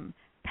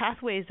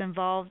pathways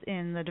involved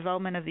in the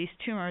development of these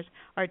tumors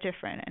are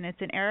different. And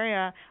it's an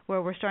area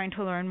where we're starting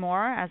to learn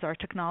more as our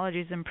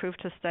technologies improve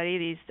to study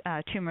these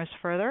tumors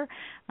further.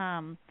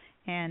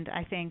 And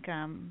I think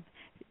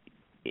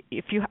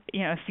if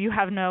you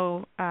have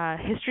no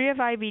history of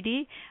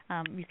IBD,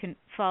 you can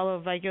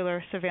follow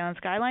regular surveillance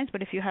guidelines.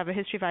 But if you have a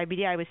history of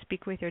IBD, I would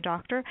speak with your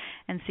doctor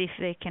and see if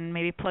they can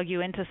maybe plug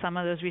you into some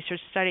of those research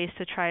studies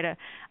to try to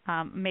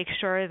make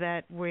sure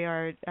that we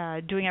are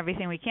doing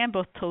everything we can,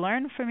 both to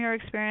learn from your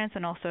experience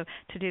and also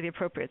to do the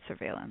appropriate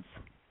surveillance.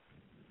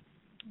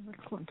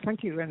 Excellent.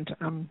 Thank you.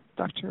 And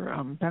Dr.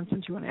 Benson,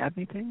 do you want to add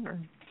anything?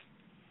 Or?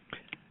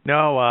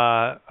 No,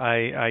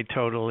 I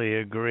totally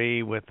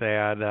agree with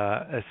that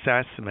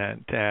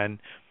assessment, and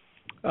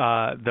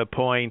the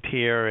point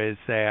here is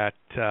that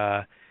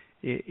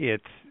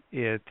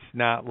it's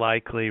not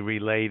likely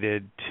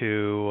related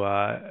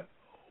to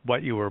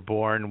what you were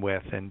born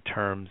with in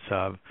terms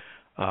of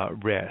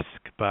risk,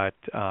 but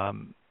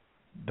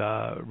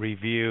the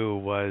review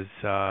was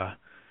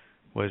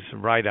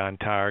right on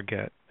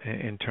target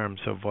in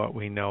terms of what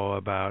we know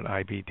about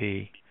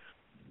IBD.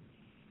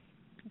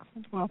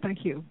 Well,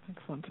 thank you.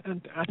 Excellent.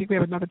 And I think we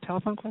have another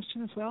telephone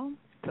question as well.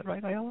 Is that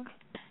right, Ayala?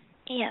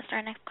 Yes,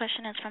 our next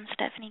question is from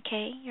Stephanie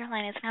K. Your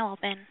line is now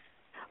open.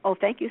 Oh,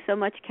 thank you so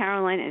much,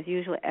 Caroline. As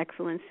usual,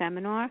 excellent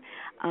seminar.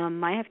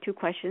 I have two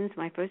questions.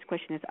 My first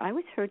question is, I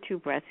was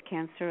HER2 breast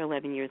cancer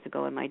 11 years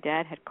ago, and my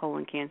dad had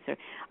colon cancer.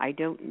 I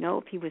don't know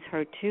if he was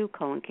HER2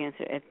 colon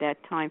cancer at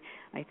that time.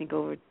 I think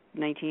over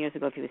 19 years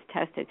ago if he was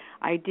tested.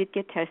 I did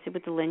get tested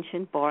with the Lynch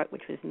and Bart,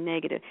 which was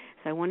negative.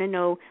 So I want to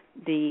know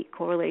the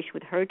correlation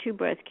with HER2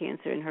 breast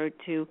cancer and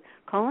HER2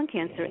 colon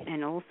cancer,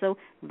 and also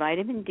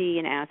vitamin D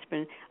and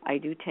aspirin I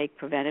do take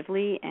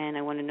preventively, and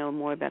I want to know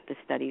more about the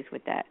studies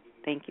with that.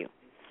 Thank you.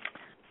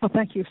 Well,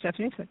 thank you,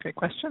 Stephanie. It's a great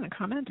question, a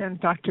comment. And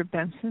Dr.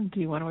 Benson, do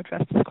you want to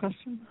address this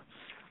question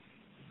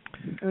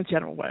in a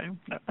general way?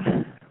 No.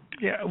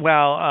 Yeah,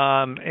 well,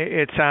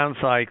 it sounds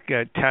like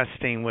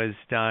testing was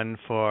done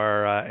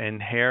for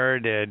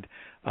inherited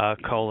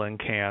colon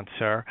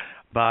cancer,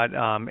 but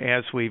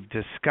as we've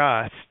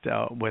discussed,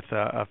 with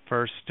a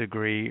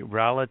first-degree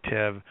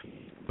relative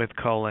with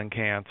colon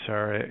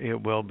cancer,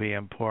 it will be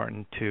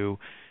important to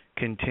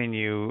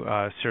continue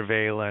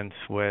surveillance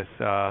with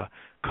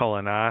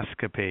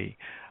colonoscopy.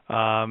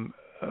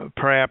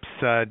 Perhaps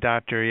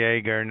Dr.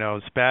 Yeager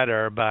knows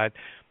better, but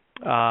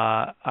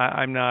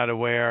I'm not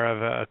aware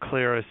of a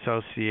clear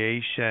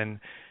association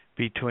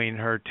between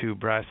HER2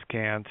 breast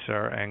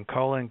cancer and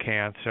colon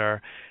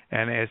cancer.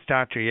 And as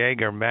Dr.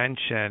 Yeager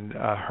mentioned,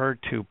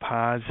 HER2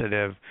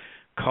 positive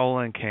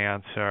colon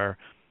cancer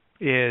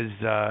is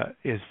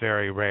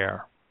very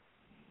rare.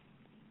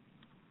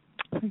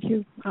 Thank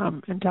you.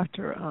 And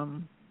Dr.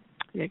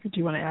 Yeager, do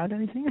you want to add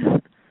anything?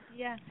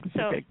 Yeah,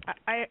 so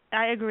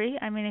I agree.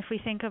 I mean, if we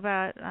think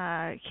about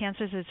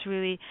cancers, it's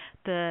really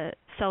the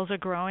cells are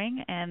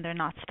growing and they're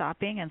not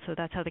stopping, and so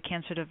that's how the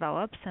cancer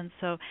develops. And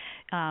so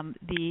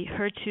the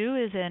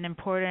HER2 is an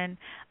important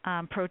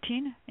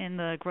protein in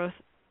the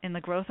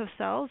growth of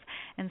cells,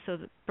 and so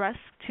the breast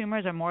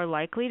tumors are more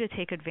likely to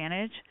take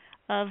advantage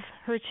of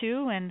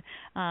HER2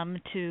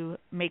 and to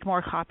make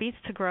more copies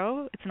to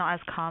grow. It's not as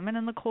common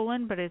in the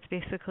colon, but it's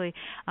basically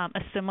a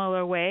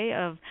similar way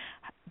of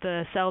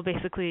the cell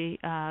basically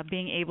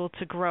being able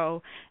to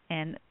grow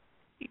and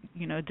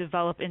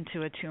develop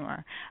into a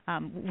tumor. I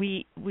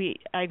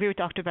agree with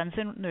Dr.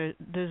 Benson.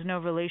 There's no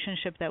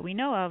relationship that we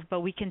know of,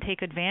 but we can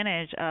take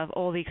advantage of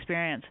all the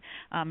experience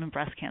in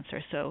breast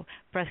cancer. So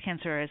breast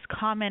cancer is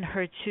common.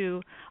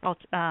 HER2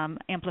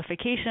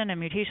 amplification and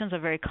mutations are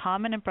very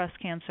common in breast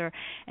cancer,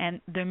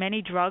 and there are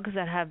many drugs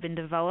that have been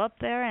developed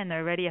there, and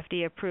they're already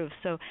FDA approved.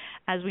 So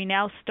as we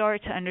now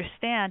start to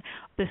understand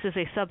this is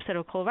a subset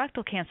of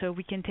colorectal cancer,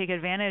 we can take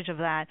advantage of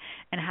that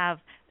and have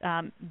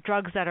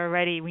drugs that are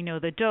ready. We know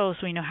the dose,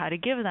 we know how to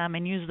give them,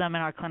 and use them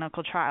in our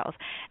clinical trials.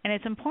 And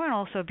it's important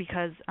also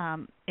because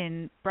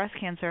in breast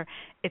cancer,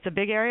 it's a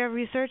big area of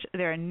research.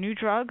 There are new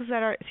drugs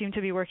that seem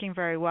to be working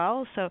very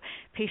well. So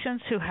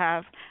patients who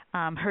have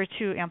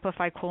HER2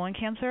 amplified colon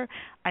cancer,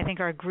 I think,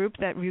 are a group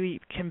that really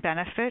can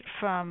benefit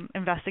from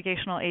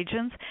investigational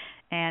agents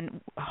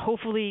and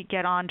hopefully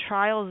get on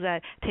trials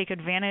that take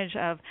advantage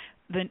of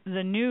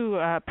the new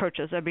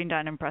approaches that are being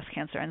done in breast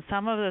cancer. And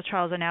some of those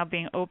trials are now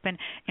being open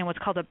in what's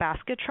called a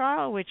basket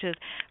trial, which is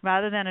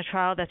rather than a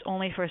trial that's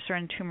only for a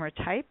certain tumor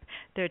type,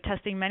 they're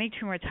testing many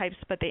tumor types,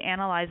 but they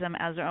analyze them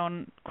as their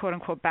own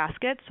quote-unquote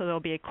basket. So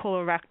there'll be a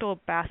colorectal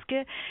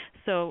basket.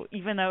 So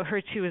even though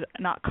HER2 is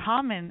not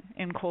common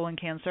in colon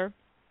cancer,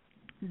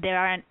 there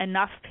are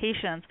enough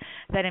patients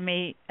that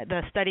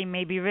the study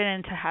may be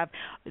written to have,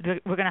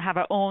 we're going to have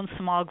our own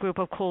small group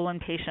of colon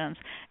patients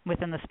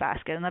within this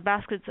basket. And the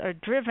baskets are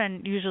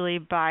driven usually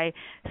by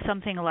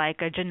something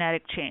like a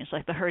genetic change,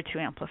 like the HER2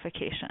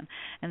 amplification.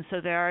 And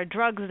so there are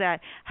drugs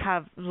that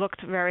have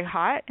looked very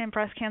hot in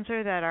breast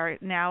cancer that are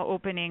now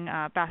opening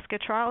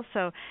basket trials.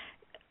 So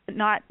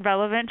not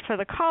relevant for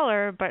the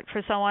caller, but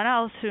for someone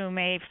else who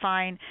may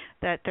find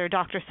that their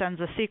doctor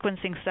sends a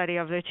sequencing study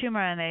of their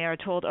tumor and they are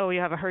told, oh, you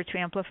have a HER2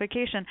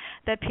 amplification,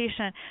 that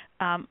patient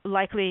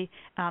likely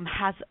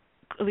has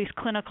at least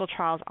clinical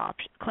trial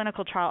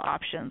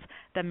options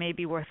that may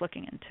be worth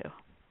looking into.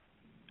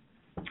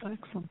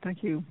 Excellent.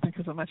 Thank you. Thank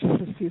you so much.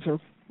 These are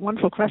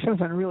wonderful questions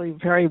and really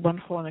very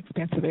wonderful and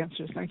expansive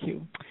answers. Thank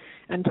you.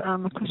 And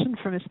a question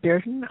for Ms.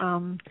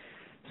 Bearden.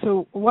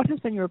 So what has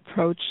been your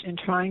approach in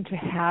trying to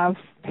have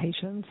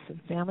patients and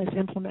families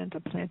implement a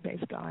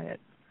plant-based diet?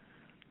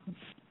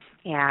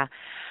 Yeah.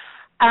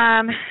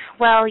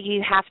 Well,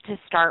 you have to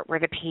start where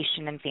the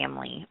patient and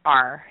family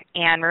are.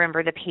 And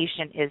remember, the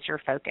patient is your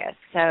focus.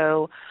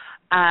 So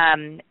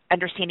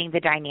understanding the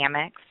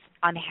dynamics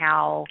on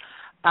how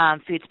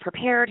food's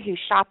prepared, who's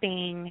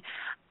shopping,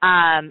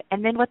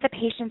 and then what the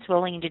patient's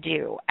willing to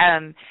do.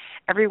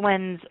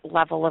 Everyone's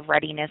level of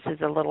readiness is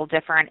a little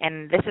different,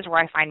 and this is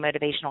where I find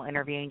motivational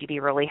interviewing to be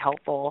really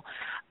helpful,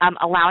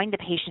 allowing the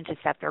patient to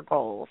set their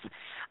goals.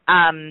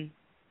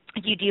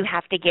 You do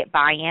have to get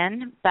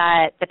buy-in,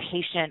 but the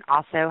patient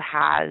also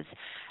has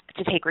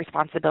to take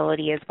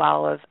responsibility as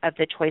well of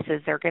the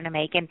choices they're going to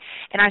make. And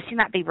I've seen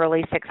that be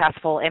really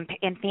successful, and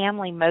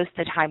family most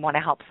of the time want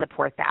to help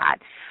support that.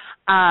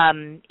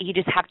 You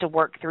just have to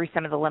work through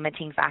some of the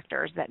limiting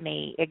factors that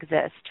may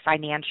exist,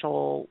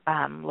 financial,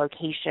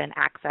 location,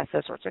 access,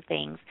 those sorts of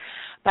things.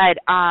 But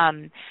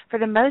for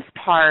the most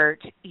part,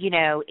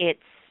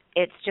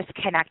 it's just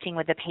connecting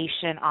with the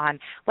patient on,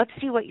 let's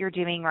see what you're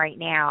doing right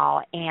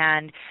now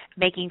and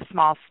making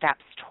small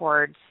steps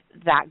towards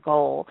that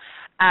goal.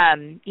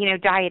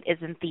 Diet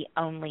isn't the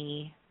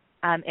only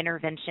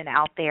intervention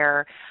out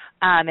there.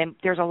 And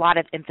there's a lot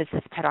of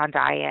emphasis put on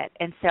diet.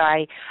 And so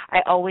I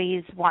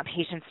always want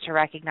patients to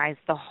recognize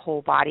the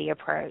whole body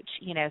approach,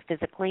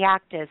 physically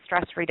active,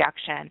 stress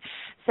reduction.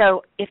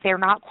 So if they're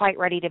not quite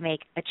ready to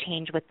make a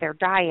change with their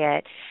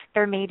diet,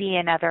 there may be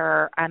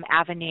another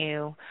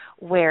avenue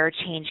where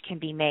change can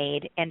be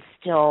made and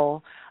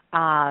still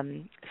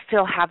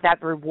have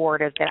that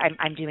reward of that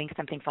I'm doing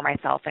something for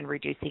myself and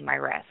reducing my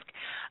risk.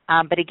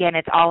 But again,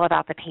 it's all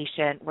about the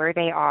patient, where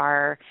they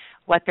are,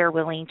 what they're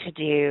willing to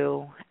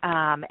do,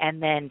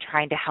 and then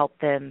trying to help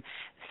them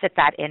fit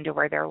that into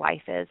where their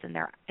life is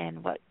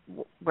and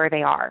where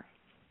they are.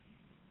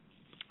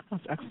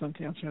 That's excellent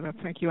to answer that.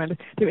 Thank you. And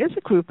there is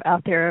a group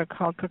out there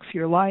called Cooks for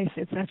Your Life.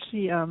 It's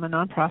actually a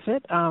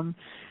nonprofit.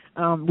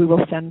 We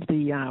will send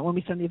when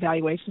we send the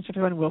evaluations to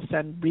everyone, we'll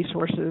send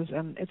resources,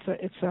 and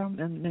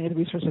and many of the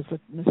resources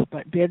that Ms.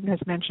 Bearden has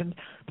mentioned,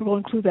 but we'll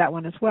include that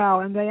one as well.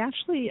 And they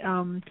actually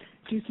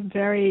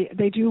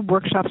they do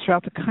workshops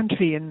throughout the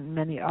country in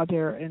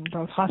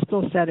both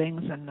hospital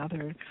settings and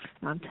other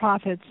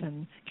nonprofits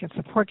and cancer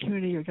support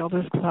community or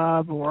Gilda's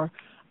Club or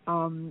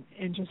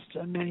in just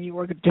many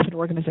different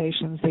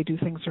organizations. They do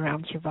things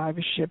around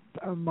survivorship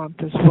month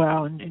as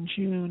well. And in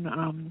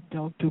June,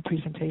 they'll do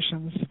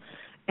presentations.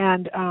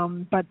 And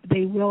but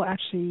they will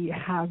actually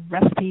have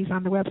recipes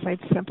on the website,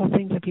 simple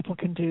things that people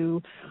can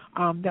do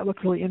that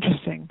look really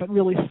interesting, but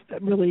really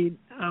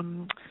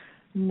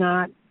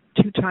not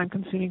too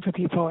time-consuming for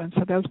people. And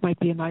so those might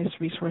be a nice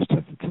resource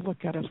to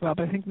look at as well.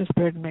 But I think Ms.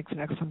 Bearden makes an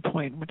excellent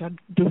point. We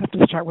do have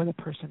to start where the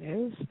person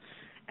is,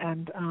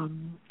 and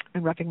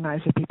recognize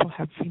that people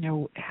have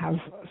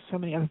so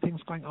many other things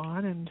going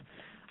on, and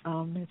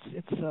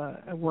It's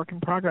a work in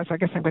progress. I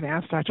guess I'm going to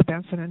ask Dr.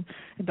 Benson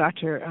and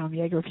Dr.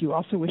 Yeager if you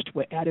also wish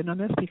to add in on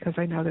this, because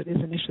I know that is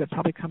an issue that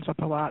probably comes up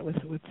a lot with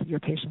your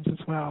patients as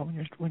well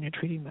when you're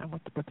treating them,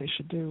 what they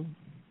should do.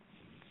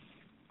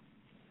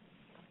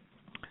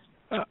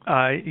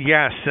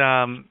 Yes,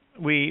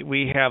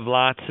 we have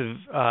lots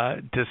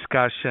of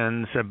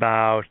discussions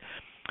about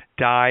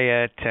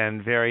diet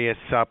and various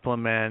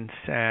supplements,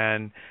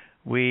 and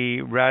we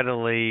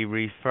readily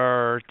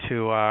refer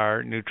to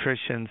our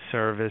nutrition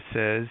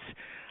services.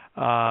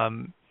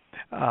 Once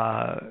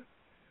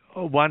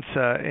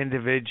an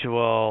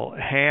individual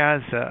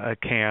has a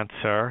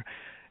cancer,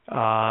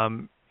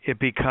 it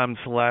becomes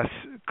less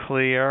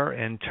clear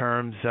in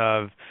terms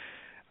of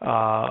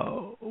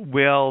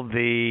will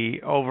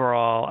the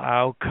overall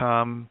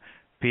outcome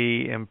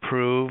be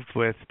improved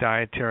with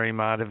dietary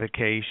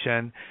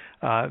modification.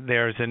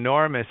 There's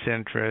enormous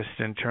interest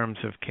in terms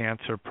of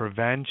cancer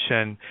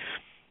prevention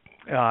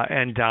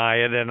and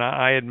diet, and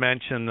I had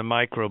mentioned the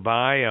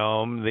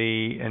microbiome,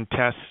 the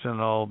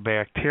intestinal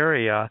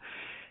bacteria,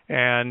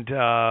 and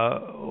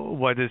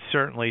what is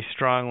certainly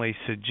strongly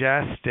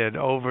suggested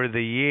over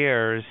the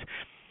years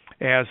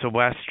as a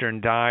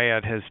Western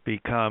diet has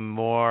become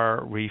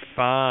more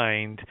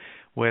refined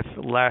with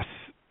less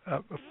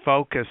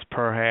focus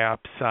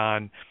perhaps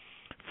on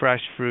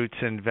fresh fruits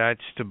and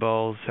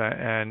vegetables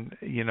and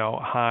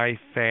high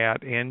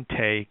fat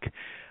intake,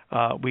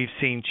 we've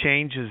seen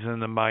changes in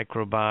the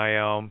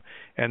microbiome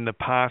and the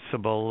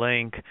possible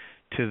link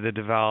to the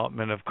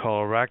development of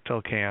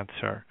colorectal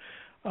cancer.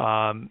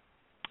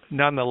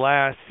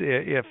 Nonetheless,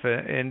 if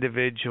an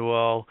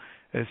individual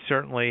has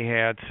certainly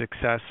had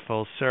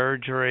successful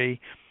surgery,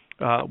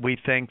 we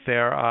think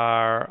there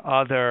are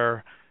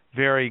other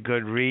very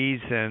good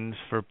reasons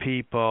for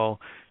people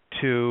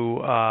to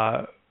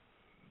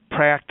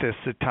practice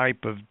the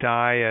type of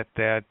diet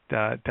that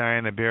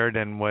Diana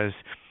Bearden was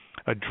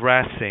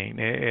addressing.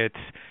 It's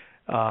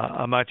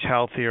a much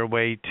healthier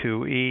way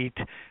to eat,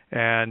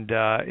 and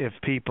if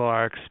people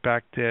are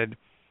expected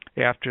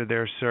after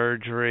their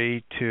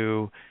surgery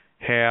to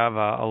have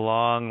a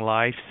long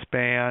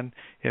lifespan,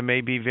 it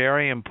may be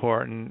very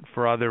important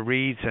for other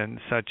reasons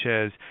such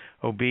as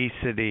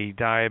obesity,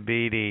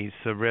 diabetes,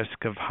 the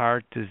risk of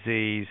heart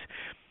disease,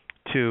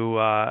 to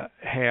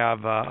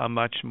have a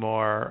much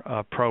more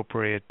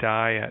appropriate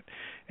diet.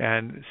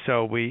 And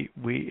so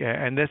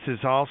and this is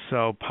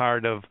also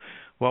part of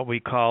what we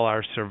call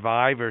our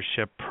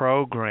survivorship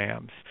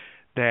programs,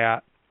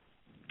 that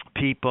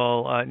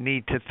people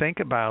need to think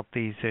about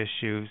these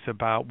issues,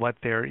 about what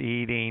they're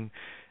eating,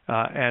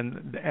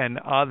 and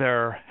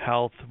other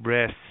health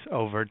risks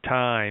over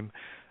time.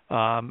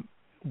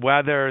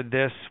 Whether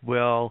this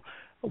will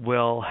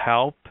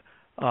help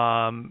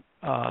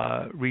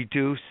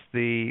reduce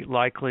the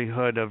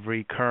likelihood of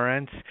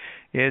recurrence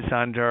is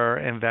under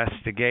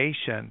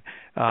investigation.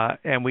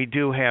 And we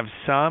do have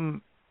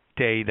some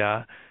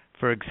data,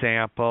 for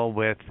example,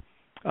 with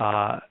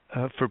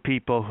for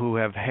people who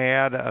have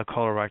had a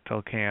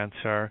colorectal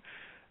cancer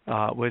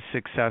with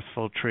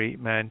successful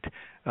treatment,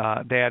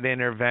 that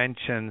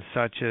interventions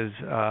such as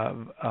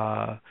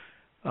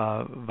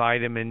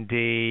vitamin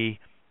D,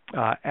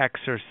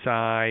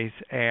 exercise,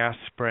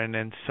 aspirin,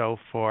 and so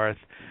forth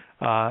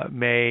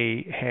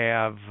may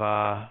have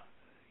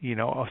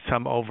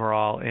some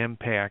overall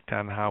impact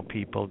on how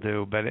people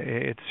do. But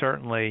it's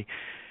certainly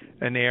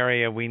an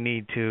area we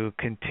need to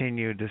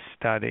continue to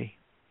study.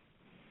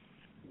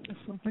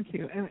 Excellent, thank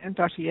you. And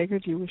Dr. Yeager,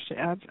 do you wish to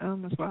add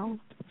as well?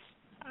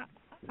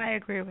 I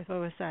agree with what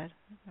was said.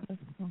 I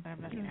have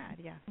nothing to add,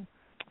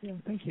 Yeah,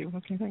 thank you.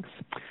 Okay, thanks.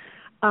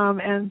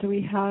 And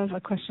we have a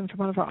question from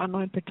one of our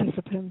online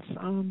participants.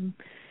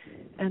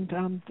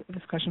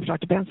 This question for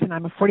Dr. Benson.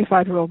 I'm a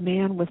 45-year-old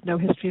man with no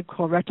history of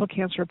colorectal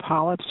cancer or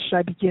polyps. Should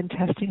I begin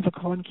testing for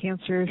colon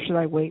cancer, or should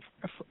I wait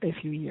a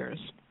few years?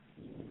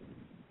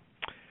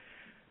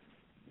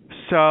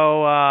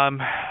 So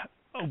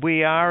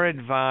we are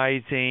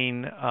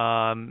advising,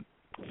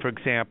 for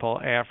example,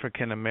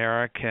 African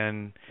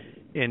American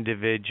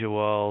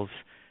individuals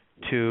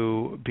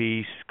to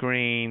be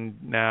screened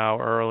now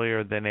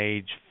earlier than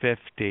age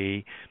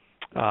 50.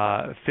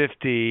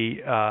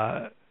 50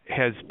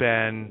 has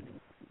been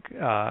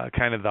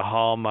kind of the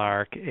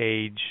hallmark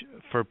age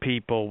for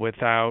people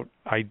without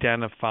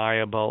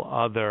identifiable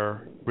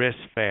other risk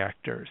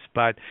factors.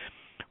 But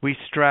we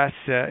stress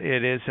that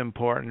it is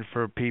important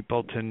for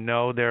people to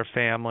know their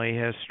family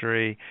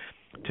history,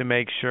 to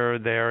make sure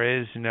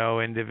there is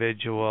no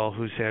individual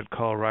who's had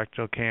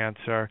colorectal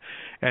cancer,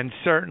 and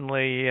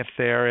certainly if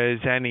there is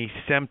any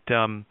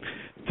symptom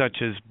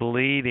such as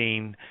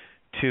bleeding,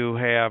 to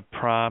have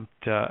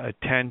prompt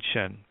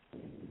attention.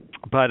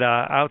 But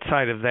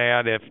outside of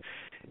that,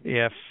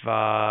 if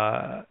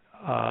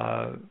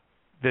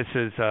this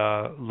is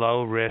a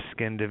low-risk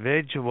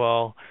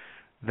individual,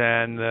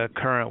 then the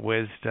current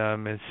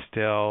wisdom is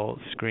still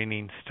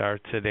screening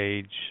starts at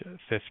age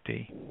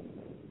 50.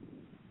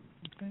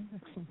 Okay,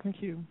 excellent.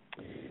 Thank you.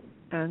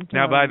 And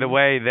now, by the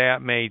way,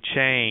 that may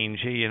change.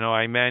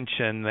 I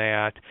mentioned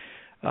that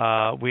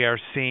we are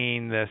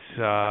seeing this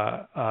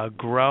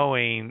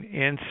growing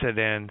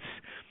incidence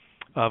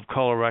of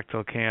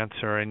colorectal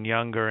cancer in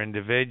younger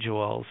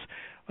individuals.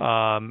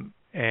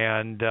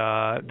 And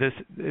this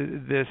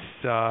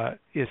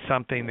is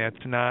something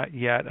that's not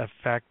yet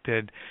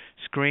affected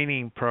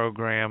screening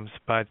programs,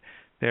 but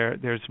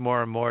there's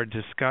more and more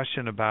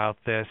discussion about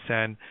this,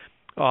 and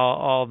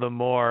all the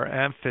more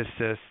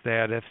emphasis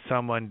that if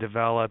someone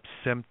develops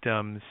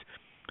symptoms,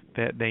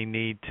 that they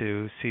need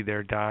to see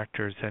their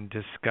doctors and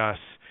discuss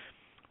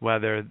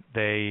whether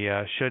they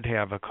should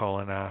have a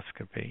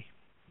colonoscopy.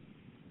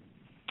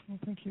 Well,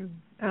 thank you.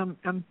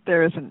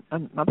 There is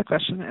another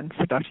question, and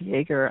for Dr.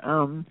 Yeager.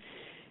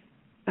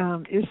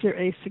 Is there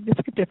a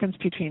significant difference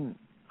between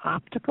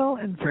optical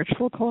and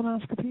virtual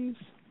colonoscopies?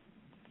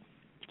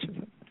 Which is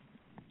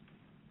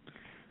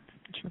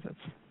it?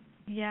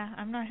 Yeah,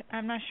 I'm not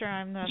sure.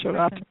 I'm the sure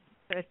person.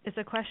 It's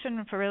a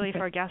question for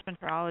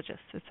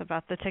gastroenterologists. It's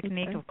about the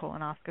technique of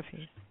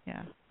colonoscopy.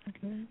 Yeah.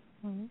 Okay.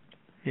 All right.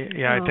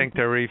 Yeah, I think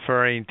they're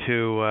referring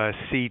to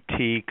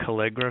CT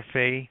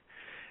calligraphy.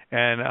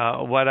 And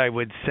what I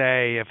would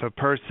say, if a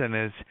person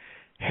has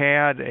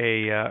had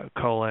a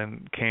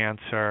colon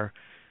cancer,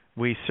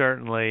 we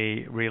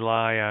certainly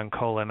rely on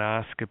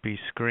colonoscopy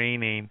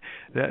screening.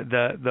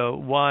 The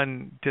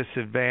one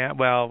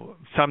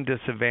some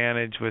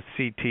disadvantage with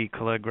CT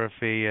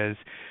calligraphy is,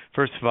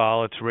 first of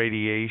all, it's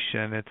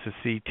radiation. It's a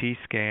CT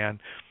scan.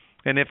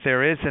 And if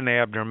there is an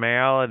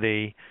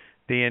abnormality,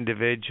 the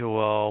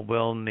individual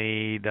will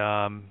need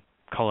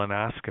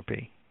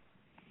colonoscopy.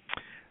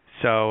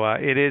 So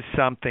it is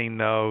something,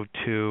 though,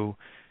 to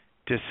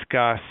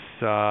discuss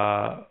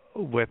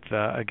with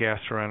a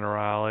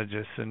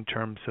gastroenterologist in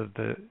terms of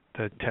the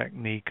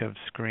technique of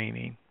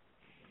screening.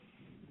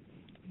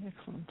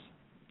 Excellent.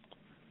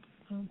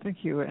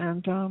 Thank you.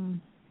 And so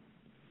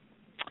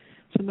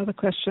another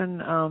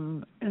question,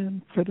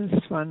 and for this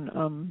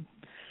one,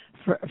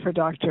 for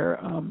Dr.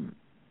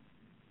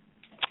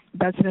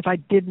 Benson, if I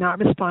did not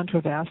respond to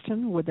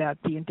Avastin, would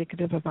that be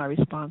indicative of my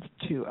response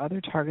to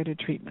other targeted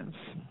treatments?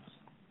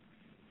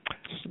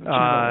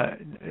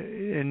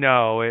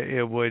 No,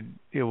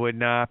 it would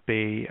not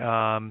be.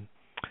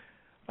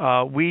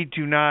 We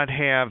do not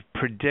have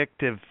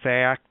predictive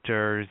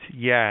factors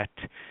yet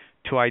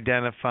to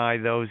identify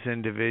those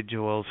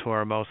individuals who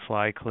are most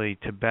likely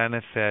to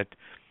benefit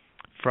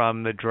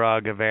from the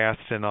drug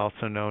Avastin,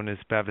 also known as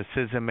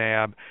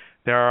bevacizumab.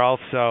 There are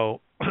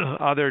also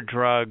other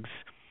drugs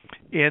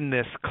in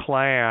this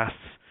class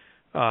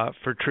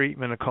for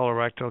treatment of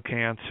colorectal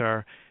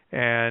cancer.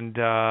 And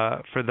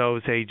for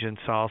those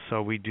agents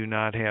also, we do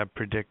not have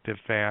predictive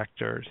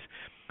factors.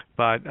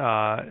 But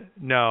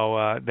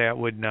no, that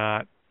would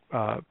not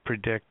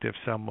predict if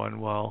someone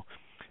will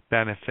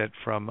benefit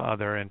from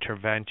other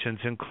interventions,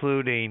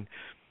 including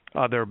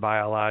other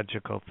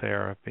biological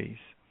therapies.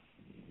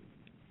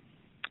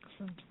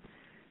 Excellent.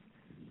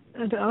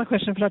 And another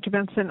question for Dr.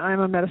 Benson. I'm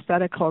a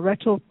metastatic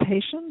colorectal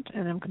patient,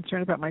 and I'm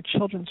concerned about my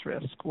children's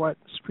risk. What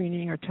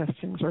screening or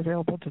testings are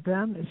available to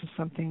them? Is this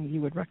something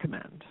you would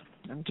recommend?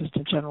 And just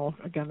a general,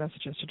 again, that's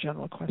just a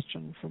general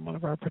question from one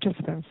of our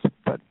participants.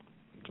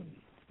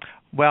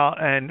 Well,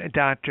 and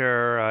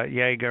Dr.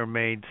 Yeager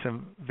made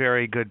some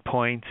very good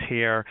points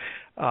here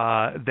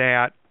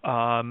that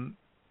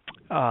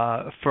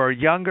for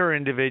younger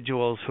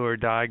individuals who are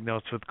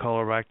diagnosed with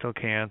colorectal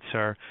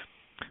cancer,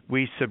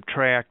 we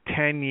subtract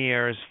 10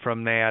 years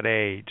from that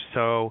age.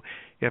 So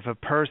if a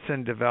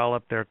person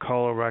developed their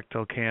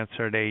colorectal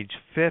cancer at age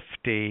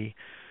 50,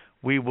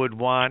 we would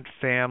want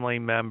family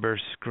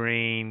members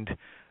screened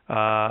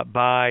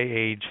by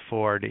age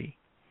 40.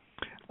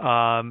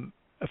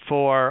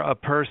 For a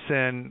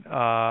person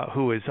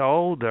who is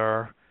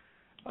older,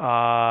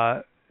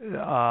 so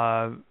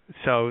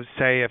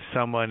say if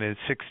someone is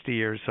 60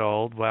 years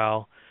old,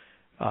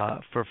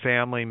 for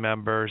family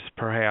members,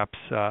 perhaps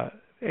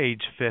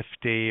age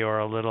 50 or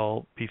a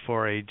little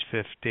before age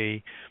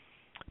 50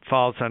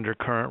 falls under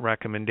current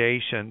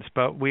recommendations.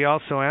 But we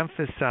also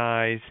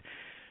emphasize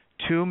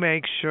to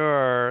make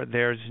sure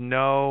there's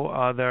no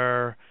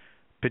other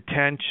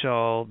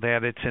potential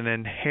that it's an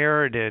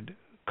inherited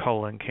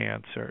colon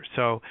cancer.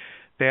 So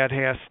that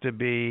has to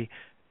be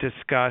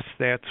discussed.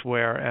 That's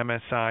where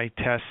MSI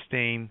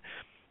testing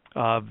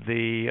of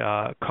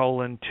the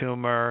colon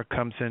tumor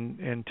comes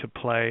into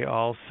play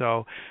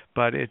also.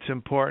 But it's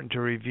important to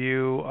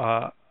review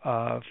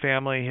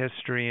family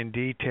history in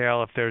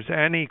detail. If there's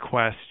any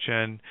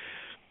question,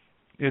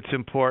 it's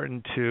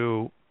important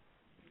to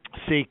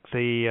seek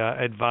the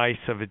advice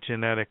of a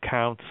genetic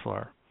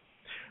counselor.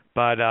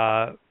 But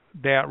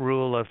that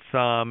rule of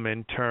thumb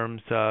in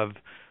terms of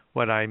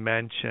what I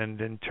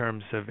mentioned in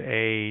terms of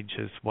age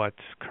is what's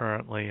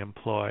currently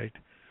employed.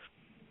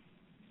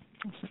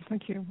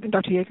 Thank you. And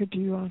Dr. Yeager, do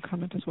you want to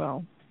comment as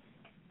well?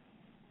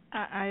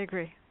 I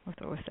agree with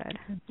what was said.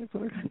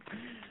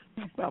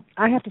 Well,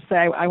 I have to say,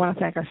 I want to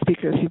thank our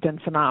speakers who've been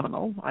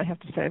phenomenal. I have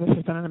to say this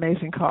has been an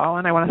amazing call,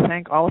 and I want to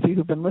thank all of you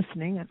who've been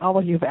listening and all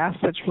of you who've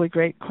asked such really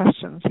great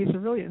questions. These are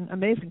really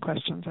amazing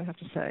questions, I have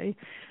to say.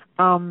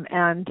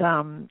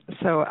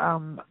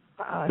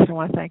 So I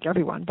want to thank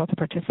everyone, both the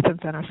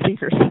participants and our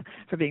speakers,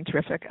 for being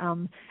terrific.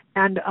 And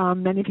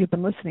many of you have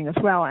been listening as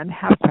well and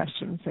have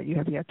questions that you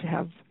haven't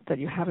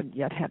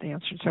yet had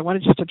answered. So I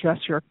want to just address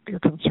your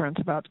concerns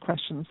about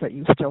questions that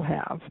you still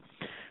have.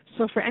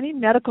 So for any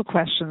medical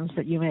questions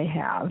that you may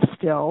have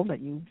still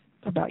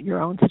about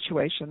your own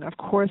situation, of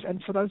course,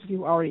 and for those of you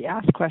who already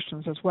asked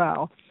questions as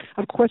well,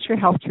 of course your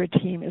healthcare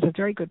team is a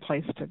very good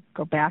place to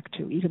go back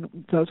to, even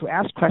those who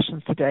asked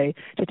questions today,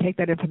 to take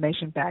that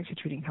information back to your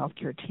treating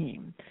healthcare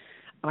team.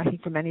 I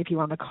think for many of you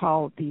on the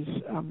call, this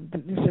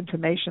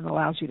information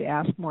allows you to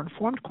ask more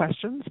informed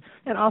questions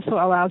and also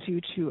allows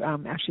you to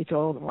actually feel a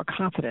little bit more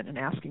confident in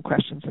asking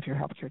questions of your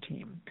healthcare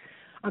team.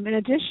 In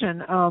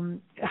addition,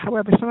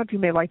 however, some of you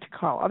may like to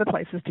call other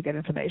places to get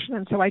information,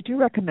 and so I do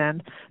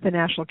recommend the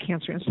National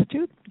Cancer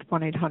Institute,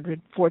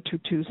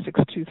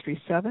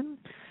 1-800-422-6237.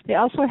 They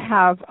also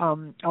have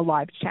a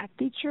live chat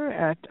feature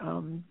at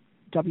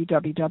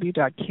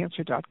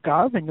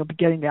www.cancer.gov, and you'll be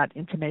getting that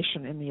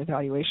information in the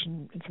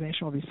evaluation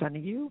information we'll be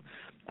sending you.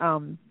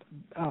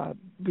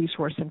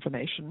 Resource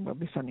information we'll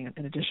be sending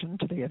in addition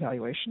to the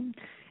evaluation.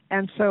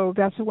 And so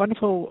that's a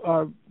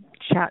wonderful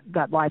chat.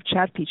 That live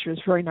chat feature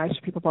is very nice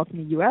for people both in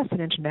the U.S.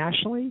 and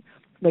internationally,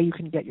 where you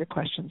can get your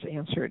questions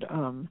answered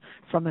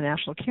from the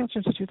National Cancer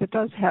Institute that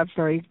does have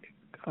very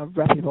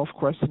reputable, of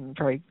course, and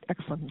very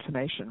excellent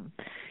information.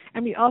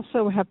 And we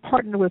also have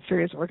partnered with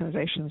various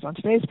organizations on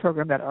today's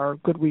program that are a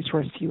good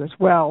resource to you as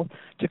well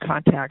to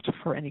contact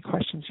for any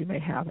questions you may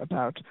have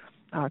about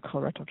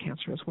colorectal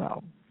cancer as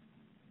well.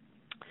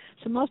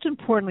 So most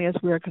importantly,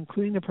 as we are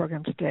concluding the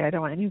program today, I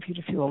don't want any of you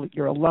to feel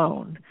you're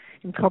alone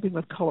in coping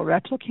with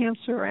colorectal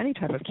cancer or any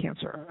type of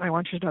cancer. I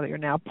want you to know that you're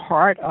now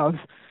part of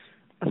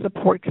a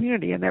support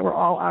community and that we're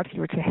all out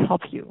here to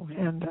help you.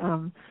 And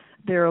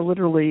there are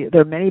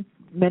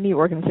many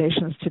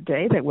organizations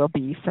today that will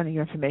be sending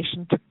you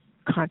information to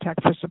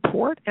contact for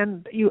support,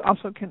 and you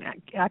also can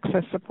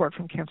access support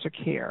from Cancer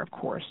Care, of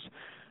course,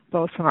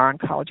 both from our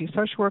oncology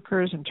social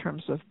workers in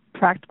terms of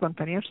practical and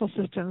financial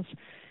assistance,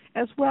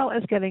 as well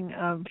as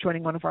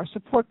joining one of our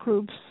support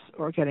groups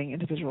or getting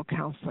individual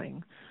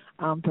counseling.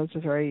 Those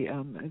are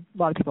a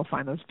lot of people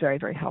find those very,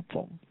 very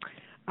helpful.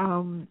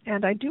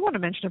 And I do want to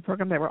mention a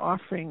program that we're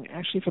offering,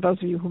 actually, for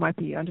those of you who might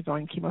be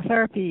undergoing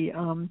chemotherapy.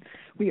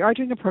 We are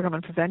doing a program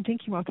on preventing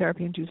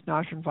chemotherapy-induced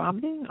nausea and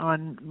vomiting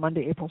on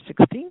Monday, April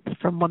 16th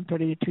from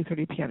 1:30 to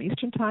 2:30 p.m.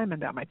 Eastern Time,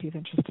 and that might be of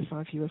interest to some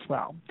of you as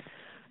well.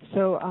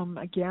 So,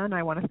 again,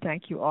 I want to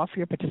thank you all for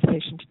your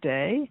participation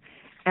today.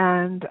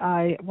 And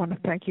I want to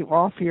thank you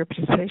all for your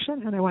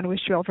participation, and I want to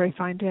wish you all a very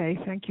fine day.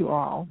 Thank you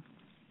all.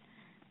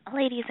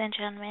 Ladies and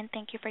gentlemen,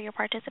 thank you for your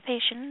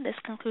participation. This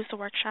concludes the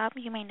workshop.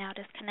 You may now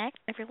disconnect.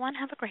 Everyone,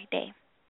 have a great day.